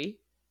had a baby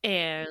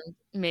and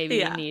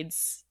maybe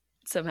needs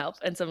some help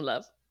and some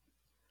love.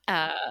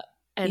 And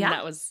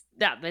that was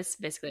that's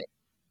basically it.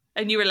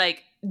 And you were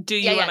like, do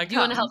you want to come? Do you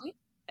want to help me?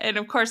 And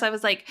of course I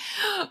was like,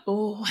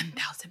 oh,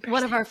 1000%.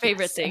 One of our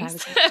favorite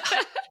things. Like,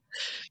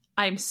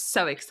 I'm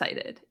so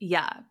excited.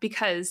 Yeah.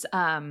 Because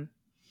I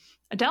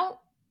don't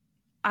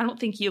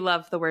think you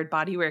love the word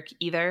bodywork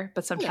either,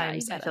 but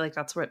sometimes I feel like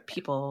that's what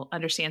people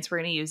understand. So we're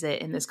going to use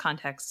it in this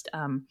context.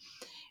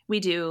 We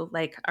do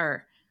like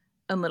our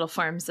own little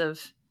forms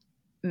of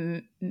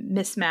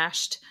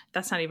mismatched.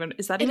 That's not even,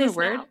 is that even a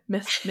word?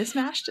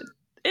 Mismatched?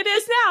 It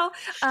is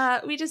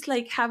now. We just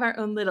like have our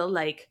own little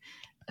like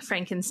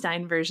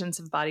Frankenstein versions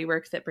of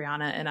bodywork that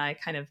Brianna and I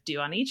kind of do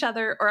on each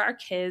other or our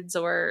kids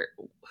or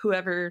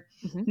whoever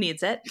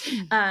needs it.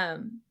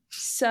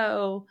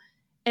 So,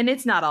 and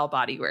it's not all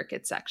bodywork.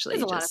 It's actually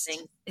a lot of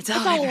things. It's a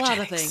lot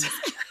of things.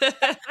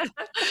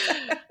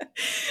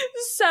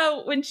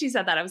 So when she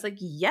said that, I was like,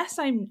 yes,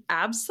 I'm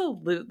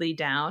absolutely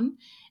down.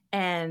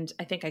 And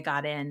I think I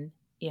got in,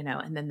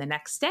 and then the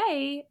next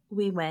day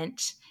we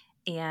went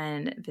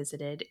and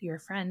visited your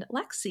friend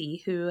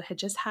Lexi, who had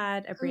just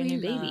had a brand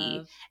new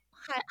baby.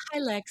 Hi,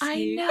 Lexi.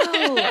 I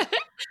know.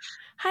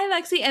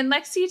 Hi, Lexi. And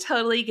Lexi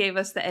totally gave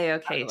us the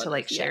A-OK to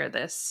like share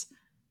this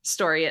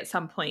story at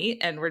some point,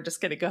 and we're just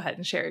going to go ahead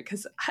and share it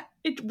because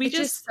we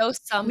get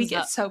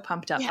so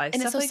pumped up by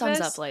and stuff it so like sums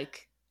this. up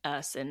like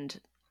us and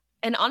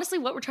honestly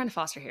what we're trying to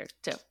foster here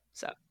too.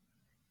 So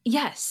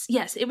yes,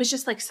 it was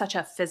just like such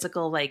a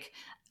physical, like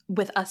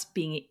with us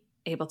being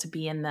able to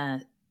be in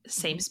the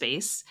same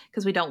space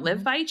because we don't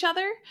live by each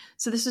other.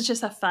 So this is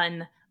just a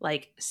fun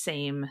like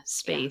same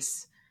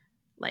space.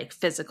 Like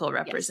physical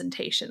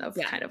representation of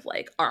kind of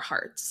like our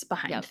hearts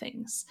behind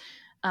things.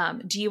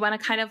 Do you want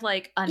to kind of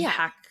like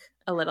unpack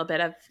a little bit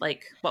of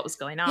like what was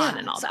going on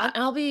and all that?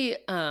 I'll be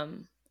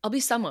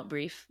somewhat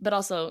brief, but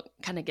also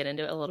kind of get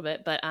into it a little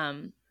bit. But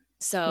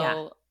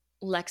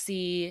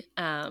Lexi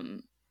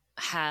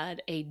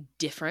had a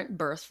different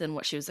birth than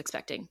what she was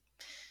expecting.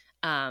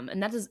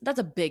 And that's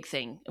a big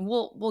thing. And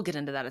we'll get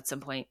into that at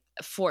some point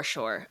for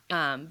sure.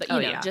 But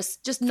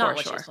just not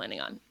what she was planning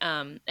on.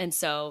 And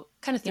so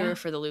kind of threw her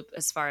for the loop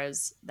as far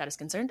as that is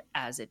concerned,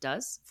 as it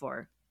does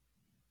for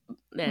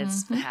it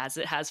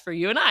has for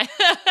you and I.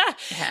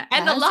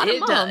 And a lot of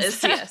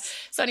moms. Yes.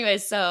 So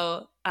anyways,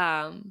 little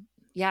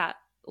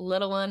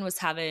one was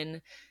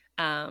having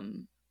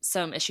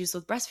some issues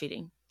with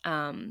breastfeeding,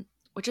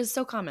 which is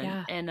so common.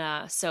 Yeah.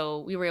 And so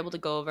we were able to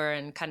go over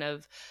and kind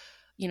of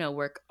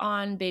work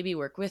on baby,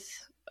 work with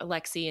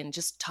Alexi and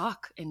just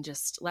talk and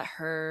just let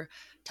her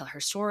tell her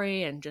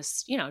story and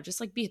just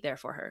like be there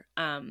for her.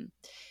 And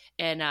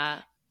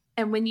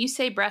when you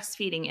say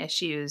breastfeeding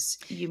issues,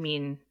 you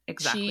mean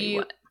exactly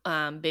what?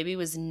 Baby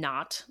was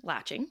not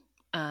latching,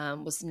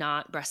 was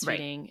not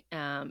breastfeeding.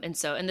 Right. And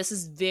this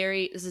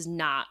is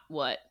not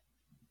what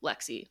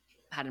Lexi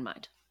had in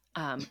mind.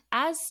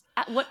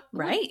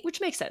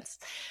 Which makes sense.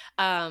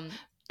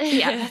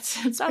 That's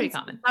pretty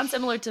common. Sounds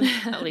similar to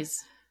at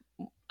least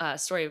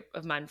story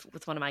of mine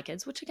with one of my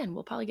kids, which again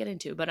we'll probably get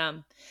into. But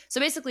so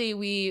basically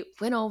we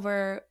went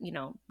over,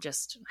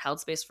 just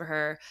held space for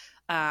her,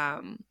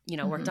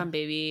 worked on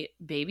baby.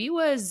 Baby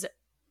was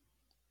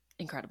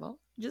incredible,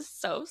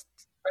 just so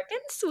freaking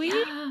sweet.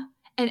 Yeah.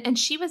 And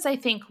she was, I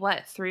think,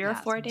 what, 3 or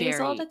 4 days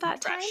old at that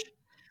time?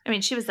 I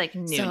mean, she was like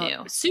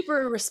new,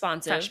 super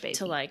responsive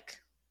to like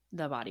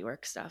the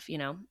bodywork stuff,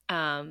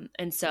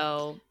 and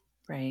so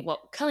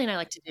what Kelly and I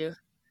like to do,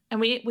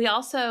 and we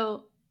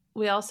also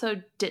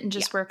didn't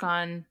just work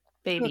on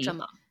baby. On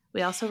mom.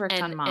 We also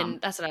worked on mom.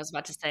 And that's what I was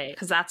about to say.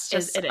 Because that's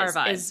just our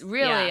vibe. Is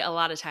really a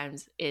lot of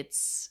times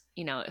it's,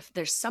 if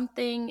there's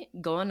something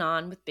going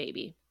on with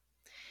baby,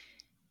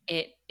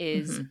 it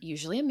is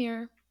usually a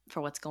mirror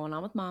for what's going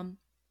on with mom.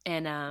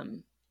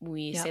 And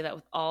we say that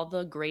with all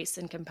the grace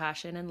and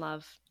compassion and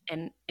love.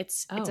 And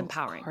it's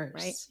empowering,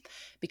 right?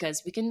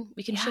 Because we can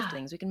shift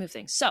things, we can move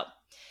things. So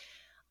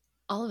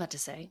all of that to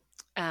say,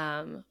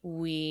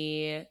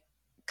 we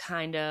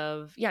kind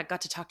of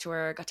got to talk to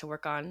her, got to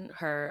work on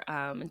her,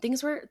 and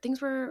things were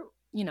things were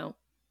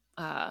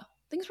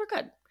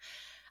good.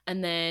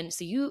 And then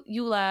so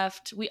you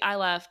left, I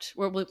left,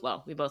 we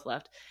both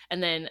left,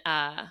 and then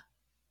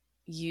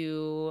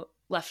you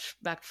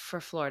left back for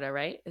Florida,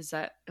 right?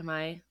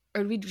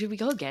 Did we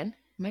go again?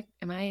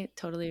 Am I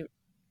totally?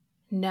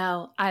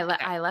 No,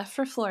 I left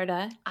for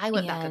Florida. I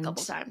went back a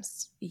couple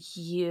times.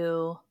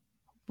 You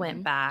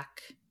went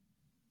back,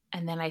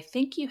 and then I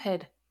think you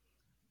had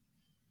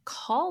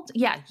called.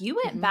 Yeah,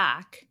 you went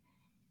back,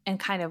 and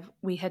kind of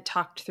we had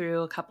talked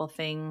through a couple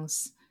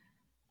things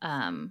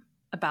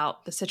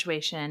about the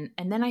situation,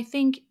 and then I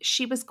think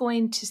she was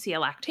going to see a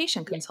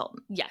lactation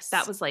consultant. Yes,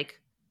 that was like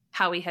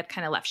how we had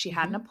kind of left. She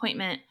had an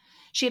appointment.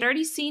 She had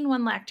already seen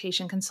one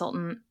lactation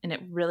consultant, and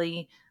it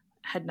really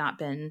had not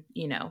been,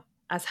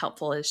 as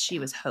helpful as she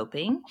was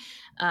hoping.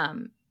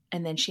 And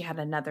then she had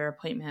another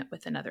appointment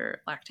with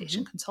another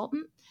lactation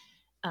consultant.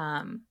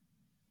 And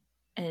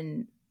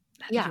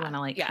do you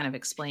want to kind of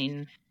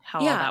explain how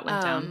all that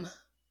went down?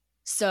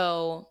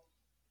 So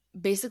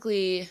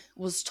basically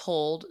was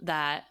told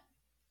that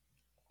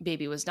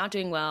baby was not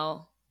doing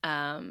well,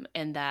 and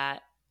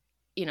that,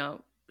 you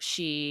know,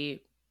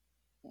 she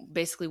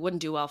basically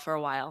wouldn't do well for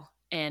a while.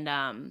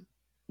 And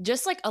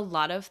just like a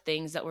lot of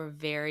things that were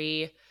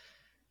very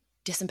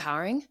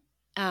disempowering,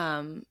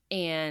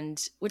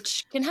 and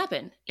which can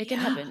happen. It can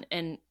happen.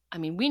 And I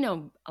mean, we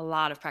know a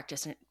lot of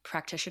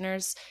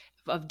practitioners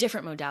of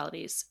different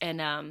modalities,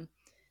 and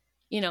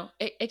you know,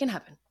 it can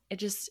happen.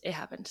 It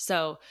happened.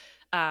 So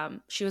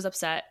she was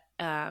upset,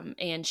 and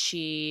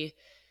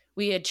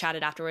we had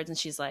chatted afterwards, and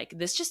she's like,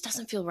 this just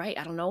doesn't feel right.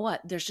 I don't know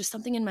what. There's just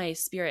something in my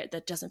spirit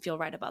that doesn't feel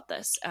right about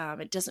this.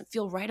 It doesn't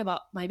feel right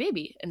about my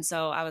baby. And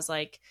so I was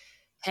like,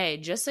 hey,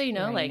 just so you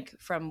know, like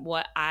from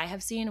what I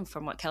have seen and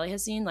from what Kelly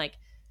has seen, like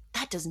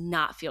that does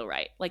not feel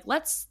right. Like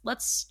let's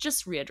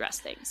just readdress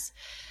things.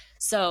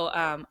 So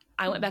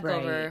I went back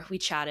over, we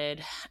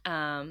chatted.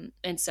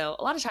 And so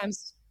a lot of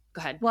times, go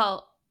ahead.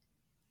 Well,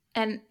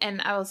 and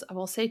I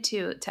will say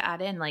too, to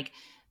add in, like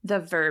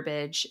the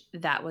verbiage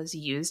that was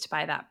used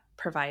by that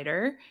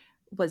provider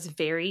was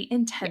very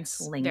intense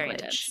language. Very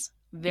intense.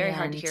 Very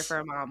hard to hear for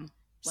a mom.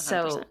 100%.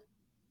 So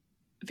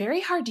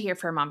very hard to hear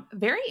for a mom.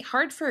 Very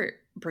hard for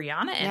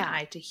Brianna and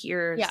I to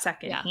hear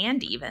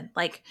secondhand even.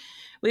 Like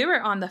we were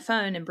on the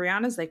phone and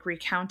Brianna's like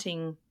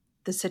recounting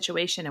the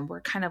situation and we're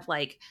kind of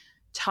like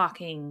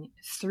talking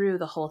through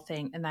the whole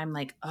thing. And I'm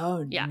like,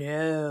 oh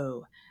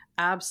no,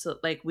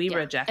 absolutely. Like we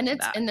reject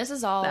that. And this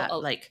is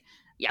all like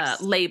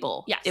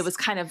label. Yes. It was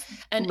kind of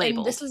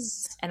labeled.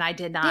 And I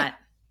did not.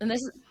 And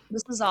this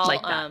is all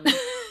like that.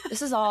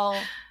 This is all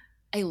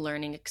a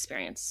learning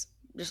experience.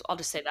 I'll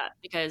just say that,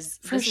 because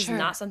this is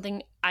not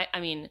something I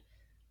mean,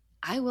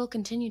 I will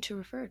continue to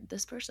refer to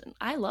this person.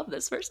 I love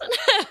this person.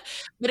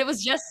 But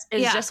it's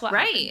just what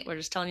happened. We're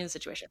just telling you the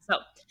situation.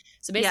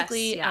 So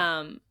basically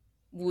I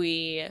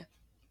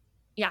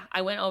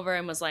went over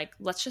and was like,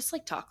 let's just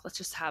like talk. Let's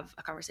just have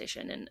a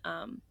conversation.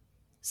 And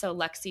so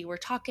Lexi, we're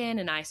talking,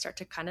 and I start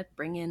to kind of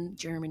bring in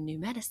German new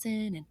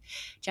medicine and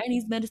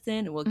Chinese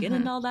medicine, and we'll get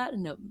into all that,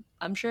 and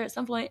I'm sure at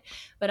some point.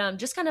 But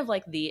just kind of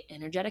like the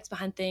energetics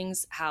behind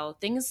things, how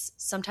things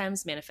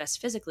sometimes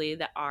manifest physically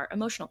that are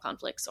emotional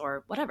conflicts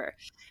or whatever.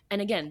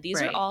 And again, these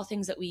are all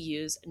things that we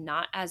use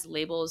not as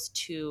labels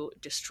to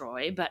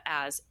destroy, but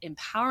as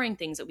empowering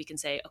things that we can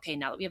say, okay,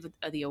 now that we have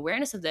the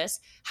awareness of this,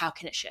 how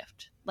can it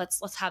shift?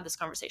 Let's have this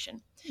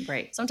conversation.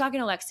 Right. So I'm talking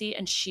to Lexi,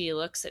 and she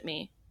looks at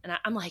me. And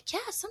I'm like, yeah,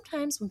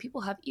 sometimes when people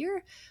have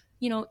ear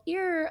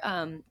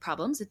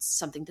problems, it's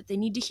something that they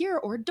need to hear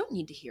or don't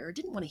need to hear or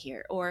didn't want to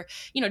hear, or,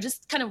 you know,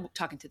 just kind of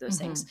talking through those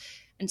things.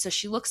 And so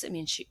she looks at me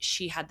and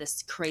she had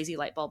this crazy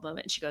light bulb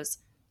moment, and she goes,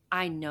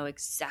 I know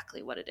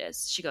exactly what it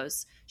is. She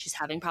goes, she's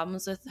having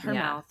problems with her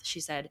mouth. She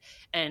said,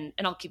 and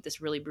I'll keep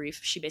this really brief.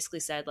 She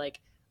basically said,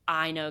 like,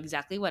 I know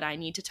exactly what I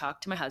need to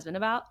talk to my husband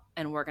about,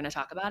 and we're going to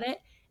talk about it.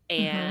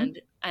 And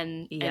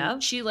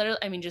she literally,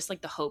 I mean, just like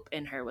the hope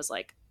in her was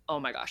like, oh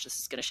my gosh, this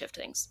is going to shift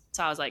things.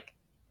 So I was like,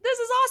 this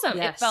is awesome.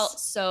 Yes. It felt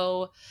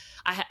so,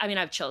 I mean,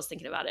 I have chills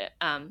thinking about it.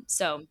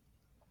 So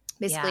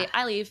basically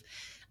I leave.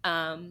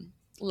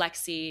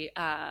 Lexi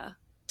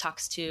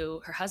talks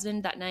to her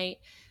husband that night.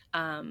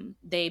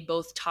 They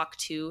both talk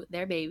to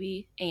their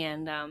baby,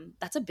 and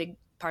that's a big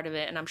part of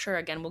it. And I'm sure,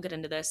 again, we'll get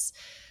into this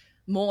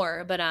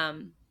more, but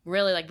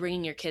really like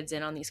bringing your kids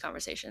in on these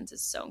conversations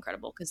is so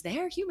incredible, because they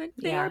are human.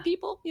 They are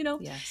people, you know?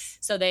 Yes.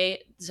 So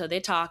they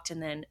talked,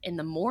 and then in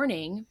the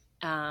morning,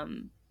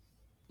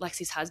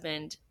 Lexi's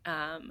husband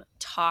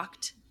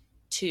talked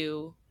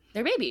to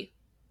their baby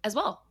as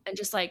well, and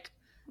just like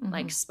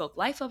spoke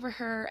life over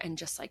her, and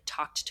just like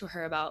talked to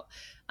her about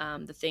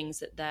the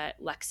things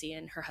that Lexi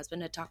and her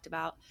husband had talked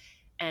about.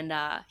 And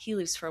he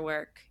leaves for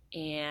work,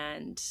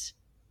 and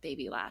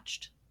baby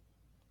latched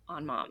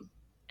on mom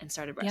and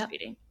started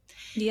breastfeeding.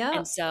 Yeah.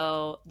 And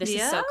so this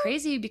is so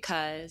crazy,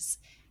 because,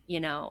 you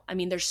know, I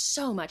mean, there's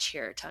so much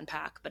here to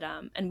unpack, but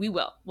and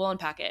we'll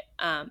unpack it.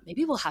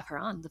 Maybe we'll have her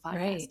on the podcast.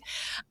 Right.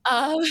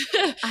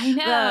 I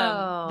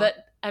know.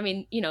 But I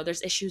mean, you know,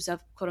 there's issues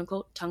of quote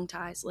unquote tongue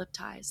ties, lip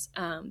ties.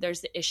 There's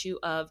the issue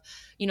of,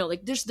 you know,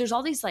 like there's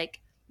all these like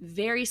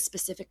very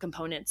specific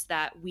components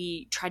that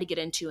we try to get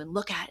into and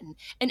look at,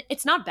 and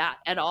it's not bad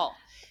at all.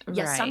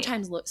 Yet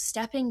sometimes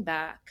stepping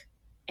back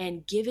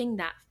and giving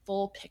that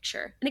full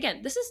picture. And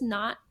again, this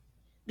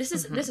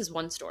is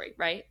one story,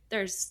 right?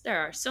 There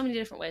are so many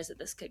different ways that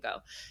this could go.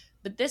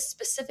 But this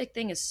specific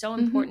thing is so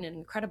important and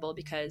incredible,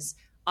 because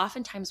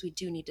oftentimes we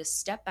do need to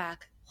step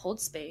back, hold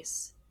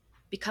space,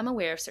 become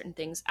aware of certain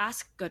things,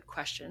 ask good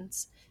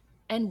questions,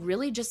 and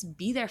really just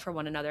be there for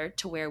one another,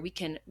 to where we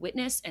can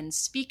witness and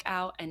speak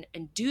out and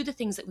do the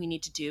things that we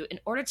need to do in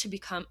order to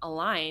become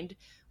aligned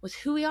with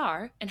who we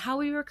are and how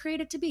we were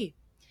created to be.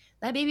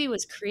 That baby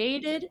was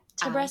created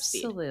to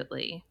breastfeed.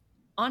 Absolutely.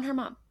 On her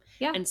mom.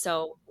 Yeah. And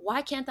so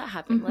why can't that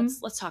happen?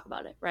 Let's talk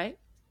about it, right?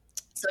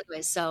 So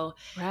anyways,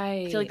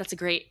 I feel like that's a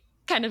great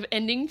kind of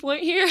ending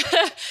point here.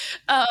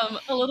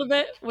 A little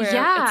bit, where it's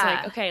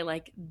like, okay,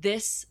 like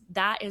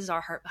that is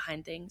our heart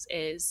behind things,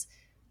 is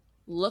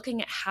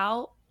looking at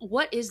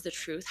what is the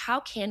truth? How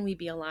can we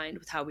be aligned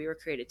with how we were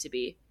created to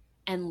be?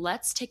 And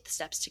let's take the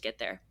steps to get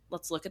there.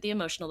 Let's look at the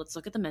emotional. Let's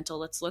look at the mental.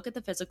 Let's look at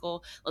the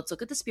physical. Let's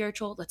look at the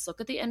spiritual. Let's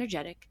look at the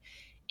energetic.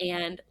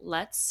 And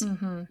let's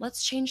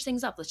change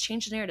things up. Let's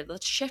change the narrative.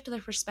 Let's shift the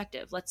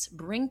perspective. Let's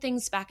bring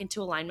things back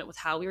into alignment with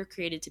how we were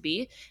created to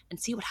be and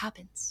see what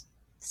happens.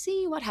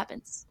 See what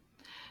happens.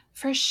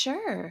 For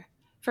sure.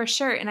 For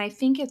sure. And I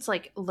think it's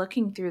like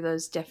looking through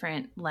those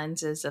different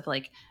lenses of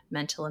like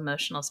mental,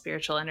 emotional,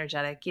 spiritual,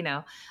 energetic, you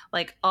know,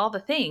 like all the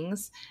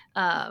things,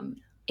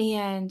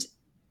 and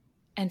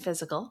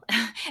physical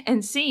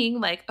and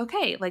seeing like,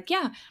 okay, like,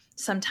 yeah,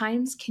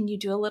 sometimes can you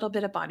do a little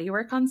bit of body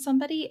work on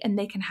somebody and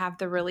they can have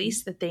the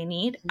release that they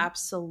need?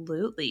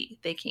 Absolutely.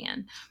 They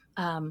can.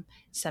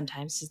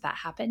 Sometimes does that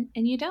happen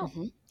and you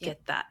don't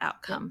get that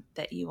outcome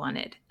that you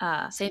wanted.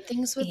 Same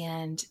things with,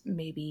 and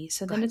maybe,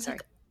 so then it's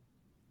like,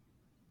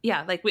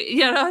 yeah, like we, you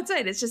know,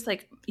 it's just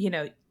like, you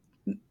know,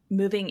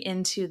 moving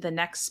into the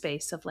next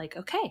space of like,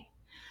 okay,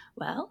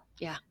 well,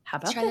 yeah, how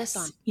about this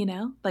on, you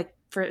know, like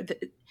for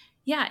the,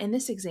 yeah, in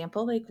this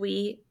example, like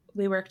we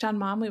worked on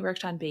mom, we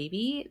worked on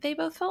baby. They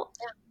both felt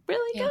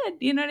really good.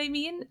 You know what I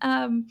mean?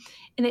 And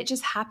it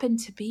just happened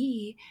to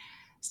be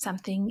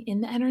something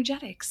in the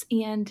energetics.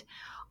 And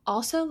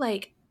also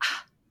like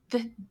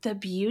the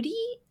beauty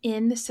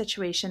in the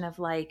situation of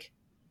like,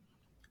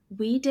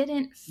 we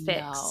didn't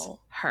fix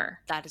her.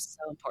 That is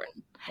so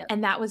important. Yep.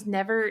 And that was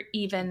never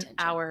even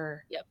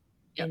our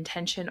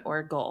intention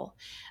or goal.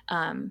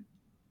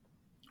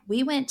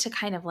 We went to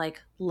kind of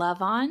like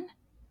love on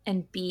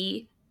and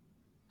be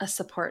a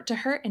support to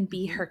her and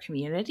be her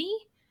community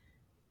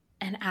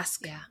and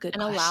ask good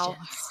and questions allow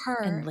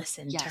her and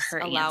listen to her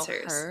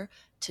answers. Allow her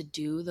to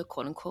do the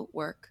quote unquote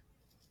work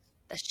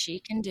that she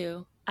can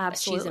do,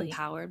 absolutely, that she's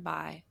empowered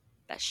by,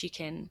 that she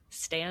can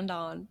stand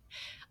on,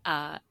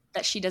 that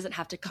she doesn't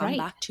have to come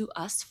back to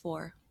us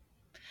for.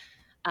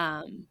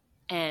 And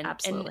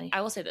absolutely. And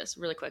I will say this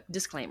really quick,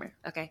 disclaimer.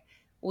 Okay.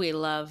 We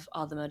love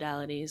all the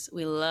modalities.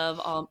 We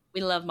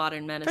love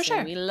modern medicine. For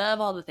sure. We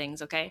love all the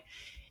things. Okay.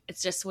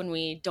 It's just when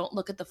we don't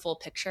look at the full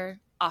picture,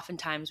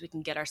 oftentimes we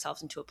can get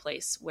ourselves into a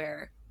place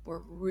where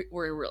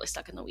we're really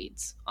stuck in the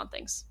weeds on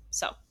things.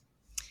 So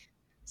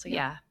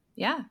yeah.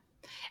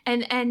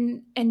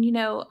 And you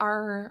know,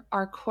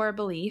 our core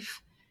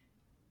belief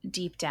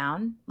deep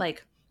down,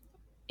 like,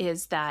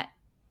 is that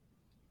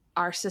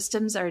our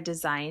systems are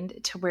designed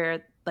to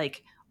where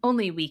like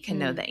only we can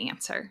know the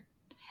answer.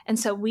 And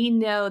so we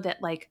know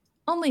that like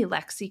only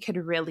Lexi could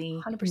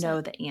really 100%.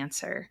 Know the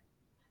answer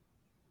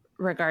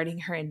regarding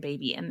her and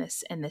baby in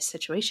this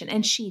situation.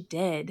 And she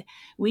did.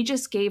 We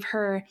just gave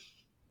her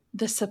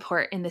the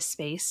support in the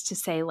space to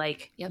say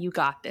like, you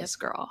got this,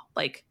 girl.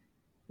 Like,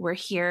 we're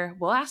here.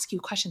 We'll ask you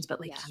questions,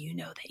 but like, you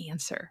know the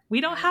answer. We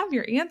don't have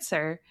your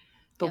answer,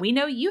 but we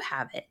know you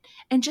have it.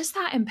 And just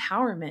that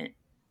empowerment.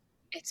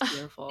 It's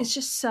beautiful. It's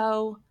just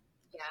so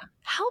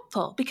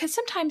helpful, because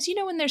sometimes, you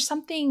know, when there's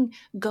something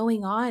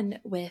going on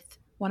with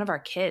one of our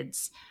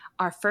kids,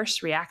 our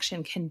first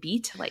reaction can be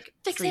to like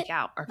freak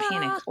out or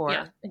panic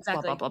or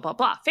blah, blah, blah, blah,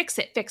 blah. Fix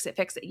it.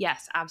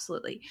 Yes,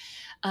 absolutely.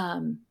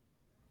 And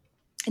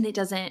it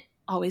doesn't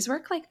always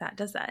work like that,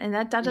 does that? And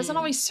that doesn't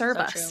always serve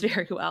us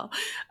very well.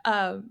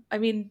 I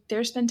mean,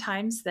 there's been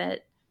times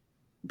that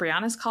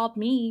Brianna's called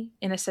me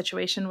in a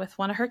situation with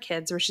one of her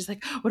kids where she's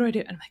like, what do I do?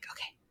 And I'm like,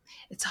 okay,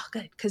 it's all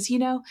good. Cause you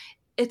know,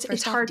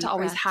 it's hard to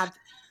always have,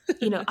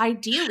 you know,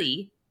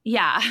 ideally,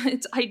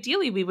 it's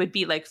ideally we would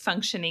be like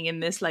functioning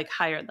in this like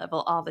higher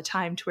level all the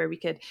time to where we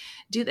could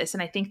do this.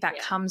 And I think that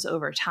comes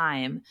over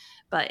time,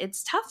 but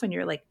it's tough when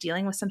you're like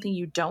dealing with something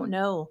you don't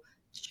know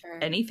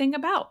anything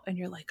about. And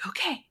you're like,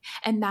 okay.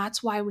 And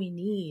that's why we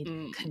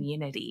need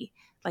community.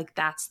 Like,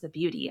 that's the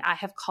beauty. I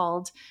have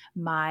called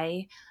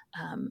my,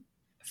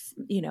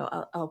 you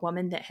know, a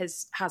woman that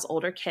has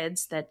older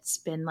kids that's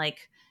been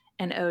like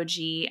an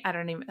OG, I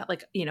don't even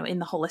like, you know, in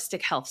the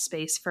holistic health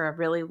space for a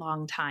really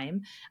long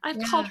time. I've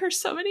called her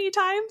so many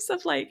times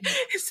of like,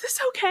 is this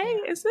okay?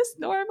 Is this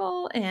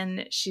normal?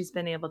 And she's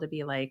been able to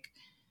be like,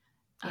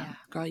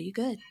 girl, you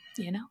good?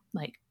 You know,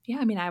 like,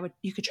 I mean,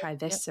 you could try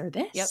this or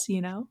this,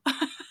 you know?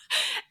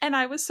 And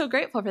I was so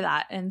grateful for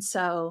that. And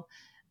so,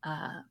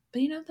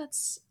 but you know,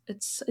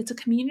 it's a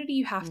community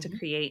you have to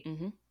create,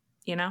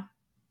 you know,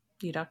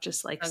 you don't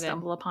just like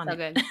stumble upon it.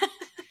 Good.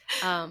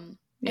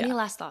 Any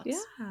last thoughts?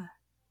 Yeah.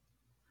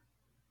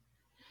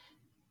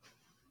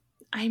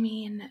 I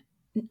mean,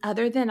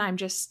 other than I'm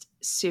just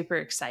super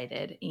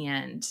excited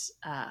and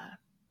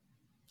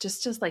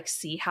just like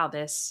see how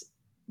this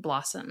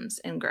blossoms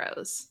and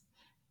grows.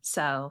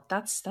 So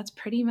that's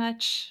pretty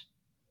much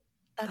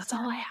that's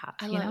all I have.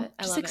 I love it.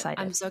 Just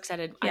excited. I'm so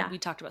excited. We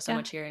talked about so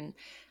much here, and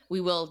we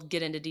will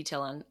get into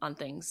detail on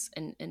things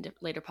in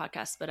later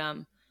podcasts. But I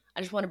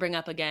just want to bring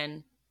up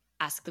again,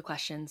 ask the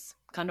questions,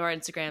 come to our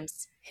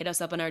Instagrams, hit us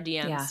up on our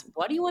DMs. Yeah.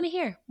 What do you want to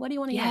hear? What do you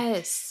want to hear?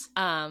 Yes.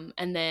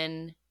 And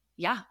then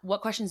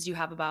what questions do you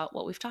have about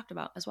what we've talked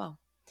about as well?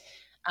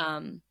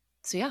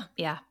 So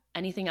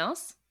anything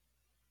else?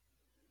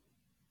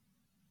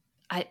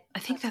 I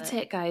think that's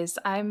it, guys.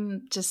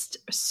 I'm just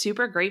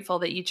super grateful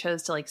that you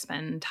chose to like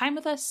spend time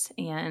with us,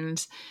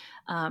 and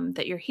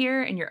that you're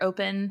here and you're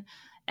open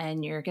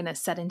and you're going to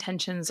set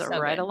intentions So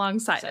right good.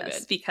 alongside So us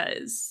good.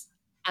 because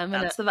I'm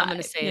that's the vibe,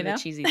 gonna say you know? the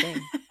cheesy thing.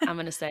 I'm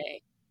gonna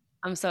say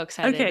I'm so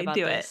excited Okay, about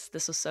do this.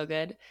 This was so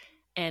good,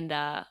 and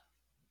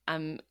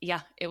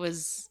it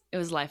was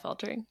life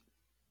altering.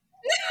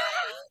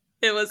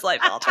 It was life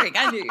altering.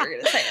 I knew you were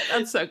going to say it.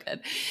 That's so good.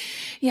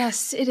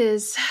 Yes, it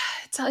is.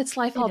 It's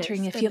life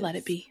altering if you let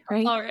it be,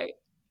 right? All right.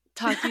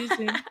 Talk to you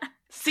soon.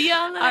 See you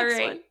on the next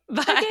one.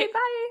 Bye. Okay,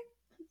 bye.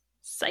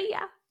 See ya.